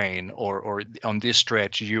the train, or on this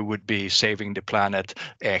stretch you would be saving the planet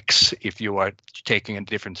X if you are taking a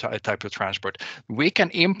different type of transport. We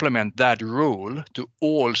can implement that rule to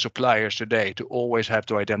all suppliers today, to always have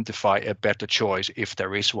to identify a better choice if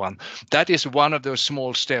there is one. That is one of those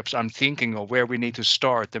small steps I'm thinking of where we need to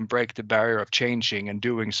start and break the barrier of changing and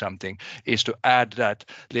doing something, is to add that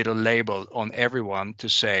little label on everyone to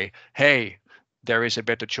say, hey, there is a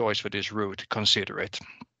better choice for this route, consider it.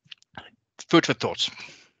 Food for thoughts.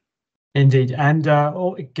 Indeed, and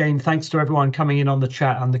again, thanks to everyone coming in on the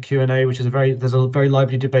chat and the Q&A, which is there's a very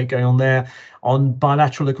lively debate going on there on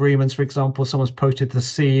bilateral agreements. For example, someone's posted the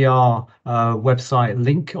CER website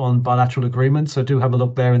link on bilateral agreements, so do have a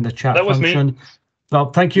look there in the chat function. Me.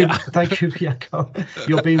 Well, thank you, thank you, Jakop.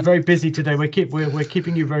 You're being very busy today. We're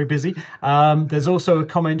keeping you very busy. There's also a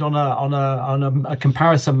comment on a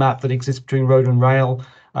comparison map that exists between road and rail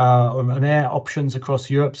and air options across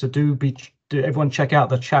Europe. So do everyone check out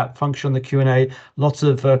the chat function, the Q&A. Lots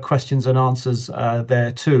of questions and answers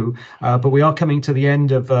there too. But we are coming to the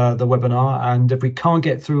end of the webinar, and if we can't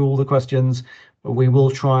get through all the questions, we will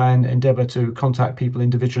try and endeavour to contact people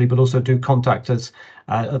individually, but also do contact us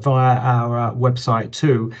via our website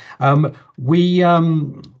too.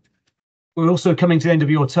 We're also coming to the end of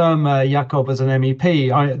your term, Jakop, as an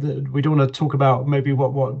MEP. We don't want to talk about maybe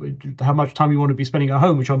how much time you want to be spending at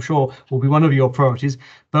home, which I'm sure will be one of your priorities.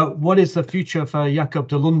 But what is the future for Jakop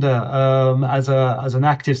Dalunde as an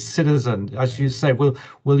active citizen? As you say,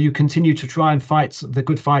 will you continue to try and fight the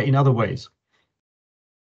good fight in other ways?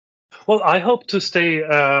 Well, I hope to stay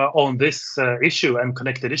on this issue and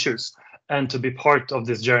connected issues. and to be part of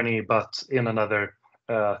this journey, but in another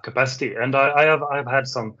capacity. And I've had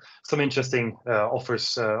some interesting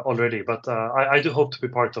offers already, but I do hope to be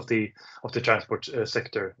part of the transport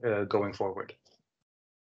sector going forward.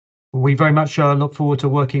 We very much look forward to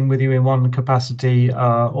working with you in one capacity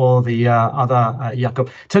or the other, Jakop.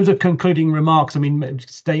 In terms of concluding remarks, I mean,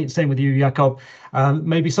 staying with you, Jakop,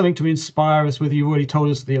 maybe something to inspire us with. You already told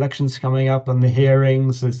us the elections coming up and the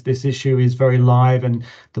hearings. This issue is very live, and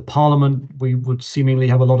the Parliament, we would seemingly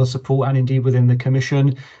have a lot of support, and indeed within the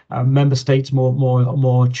Commission, member states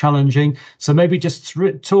more challenging. So maybe just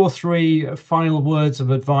 2 or 3 final words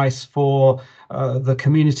of advice for the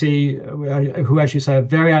community who, as you say, are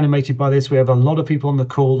very animated by this. We have a lot of people on the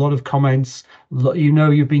call, a lot of comments. You know,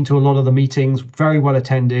 you've been to a lot of the meetings, very well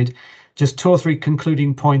attended. Just 2 or 3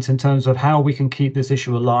 concluding points in terms of how we can keep this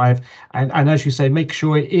issue alive. And as you say, make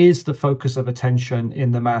sure it is the focus of attention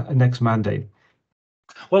in the next mandate.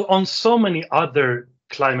 Well, on so many other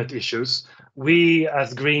climate issues, we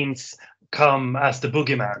as Greens come as the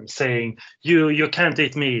boogeyman, saying, you can't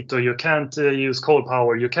eat meat, or you can't use coal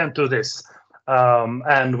power, you can't do this.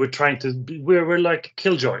 And we're trying to we're like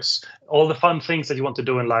killjoys. All the fun things that you want to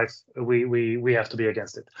do in life, we have to be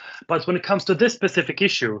against it. But when it comes to this specific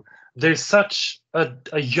issue, there's such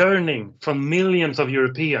a yearning from millions of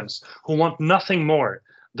Europeans who want nothing more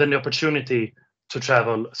than the opportunity to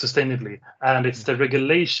travel sustainably, and it's the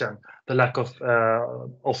regulation, the lack of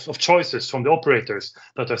choices from the operators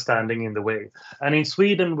that are standing in the way. And in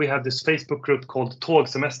Sweden, we have this Facebook group called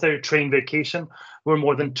Tågsemester, Train Vacation, where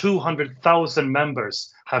more than 200,000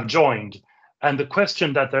 members have joined. And the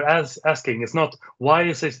question that they're asking is not why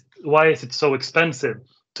is it so expensive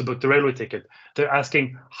to book the railway ticket? They're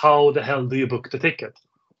asking, how the hell do you book the ticket?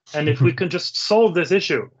 And if we can just solve this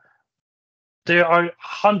issue, there are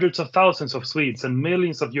hundreds of thousands of Swedes and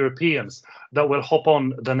millions of Europeans that will hop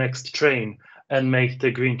on the next train and make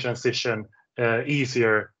the green transition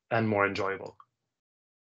easier and more enjoyable.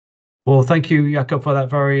 Well, thank you, Jakop, for that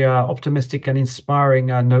very optimistic and inspiring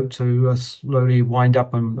note to slowly wind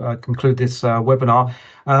up and conclude this webinar.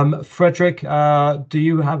 Fredrik, do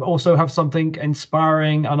you also have something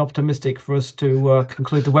inspiring and optimistic for us to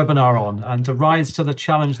conclude the webinar on, and to rise to the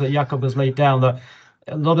challenge that Jakop has laid down, that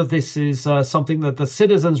a lot of this is something that the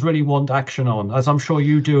citizens really want action on, as I'm sure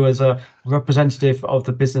you do as a representative of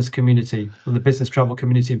the business community, and the business travel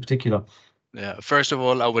community in particular? Yeah, first of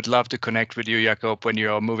all, I would love to connect with you, Jakop, when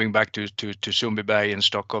you are moving back to Sundbyberg in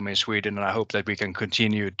Stockholm in Sweden, and I hope that we can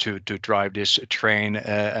continue to drive this train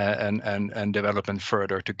and development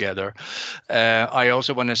further together. I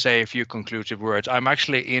also want to say a few conclusive words. I'm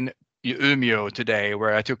actually in Umeå today,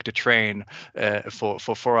 where I took the train for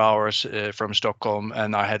 4 hours from Stockholm,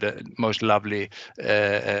 and I had a most lovely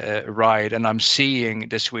ride. And I'm seeing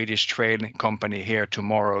the Swedish train company here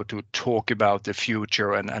tomorrow to talk about the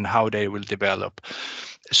future and how they will develop.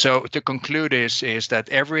 So to conclude is that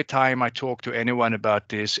every time I talk to anyone about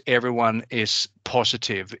this, everyone is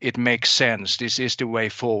positive. It makes sense. This is the way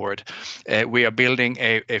forward. We are building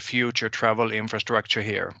a future travel infrastructure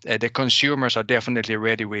here. The consumers are definitely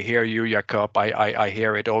ready. We hear you, Jakop. I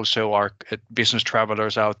hear it also. Our business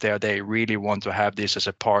travelers out there, they really want to have this as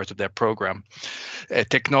a part of their program.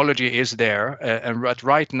 Technology is there. And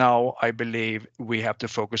right now, I believe we have to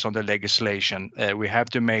focus on the legislation. We have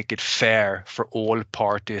to make it fair for all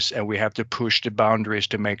parties, and we have to push the boundaries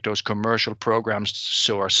to make those commercial programs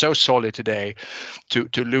so solid today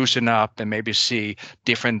to loosen up and maybe see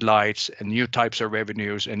different lights and new types of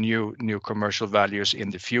revenues and new commercial values in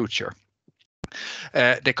the future.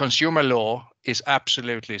 The consumer law is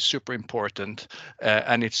absolutely super important,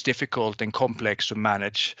 and it's difficult and complex to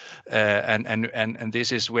manage, and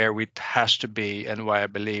this is where it has to be, and why I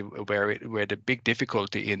believe where the big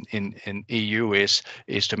difficulty in EU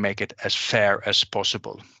is to make it as fair as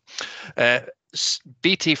possible.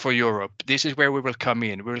 BT4 Europe, this is where we will come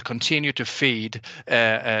in. We will continue to feed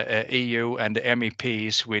EU and the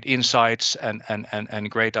MEPs with insights and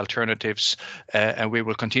great alternatives, and we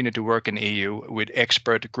will continue to work in EU with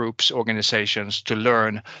expert groups, organizations to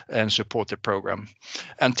learn and support the program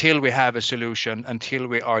until we have a solution, until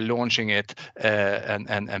we are launching it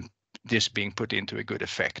and this being put into a good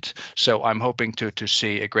effect. So I'm hoping to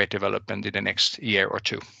see a great development in the next year or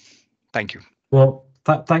two. Thank you. Well,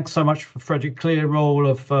 thanks so much, Fredrik. Clear role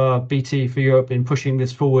of BT4E Europe in pushing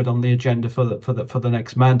this forward on the agenda for the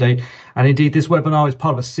next mandate. And indeed, this webinar is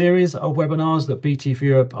part of a series of webinars that BT4E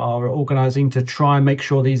Europe are organising to try and make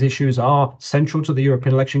sure these issues are central to the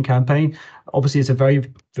European election campaign. Obviously, it's a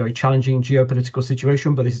very, very challenging geopolitical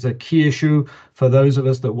situation, but this is a key issue for those of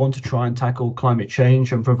us that want to try and tackle climate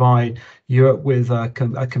change and provide Europe with a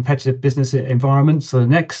competitive business environment. So the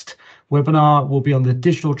next webinar will be on the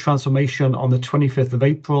digital transformation on the 25th of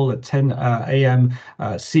April at 10 a.m.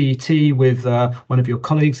 CET with one of your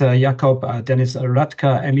colleagues, Jakop Dennis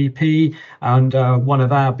Radka, MEP, and one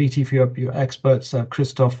of our BT4E experts,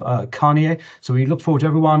 Christophe Carnier. So we look forward to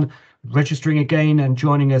everyone registering again and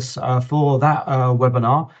joining us for that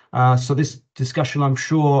webinar. So this discussion, I'm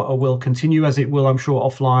sure, will continue, as it will, I'm sure,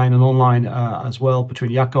 offline and online as well,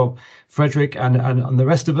 between Jakop, Frederick, and the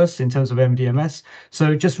rest of us in terms of MDMS.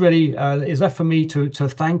 So just really is left for me to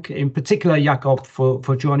thank, in particular, Jakop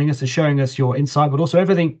for joining us and showing us your insight, but also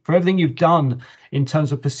everything you've done in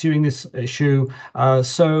terms of pursuing this issue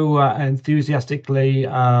so enthusiastically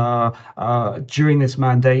during this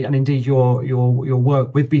mandate, and indeed your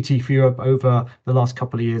work with BT4E Europe over the last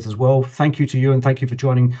couple of years as well. Thank you to you, and thank you for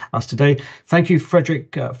joining us today. Thank you,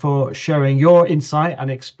 Frederick, for sharing your insight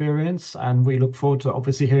and experience, and we look forward to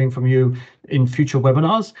obviously hearing from you in future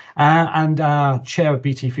webinars. And Chair of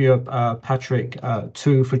BT4E Europe, Patrick,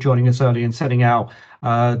 too, for joining us early and setting out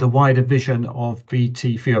the wider vision of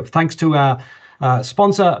BT4E Europe. Thanks to our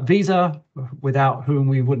sponsor Visa, without whom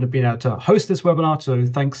we wouldn't have been able to host this webinar. So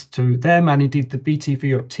thanks to them, and indeed the BT4E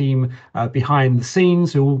Europe team behind the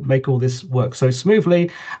scenes who will make all this work so smoothly.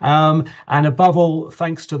 And above all,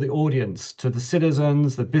 thanks to the audience, to the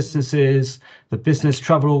citizens, the businesses, the business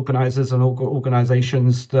travel organizers and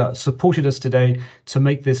organizations that supported us today to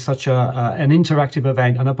make this such an interactive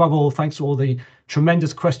event. And above all, thanks to all the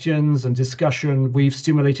tremendous questions and discussion we've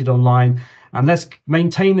stimulated online. And let's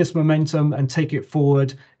maintain this momentum and take it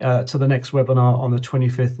forward to the next webinar on the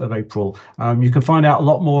 25th of April. You can find out a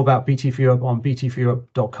lot more about BT4E Europe on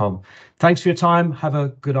bt4europe.com. Thanks for your time. Have a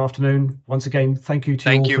good afternoon. Once again, thank you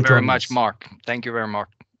to you all for joining us. Thank you very much, Mark. Thank you very much.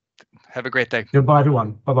 Have a great day. Goodbye,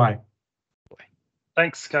 everyone. Bye-bye.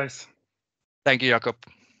 Thanks, guys. Thank you, Jakop.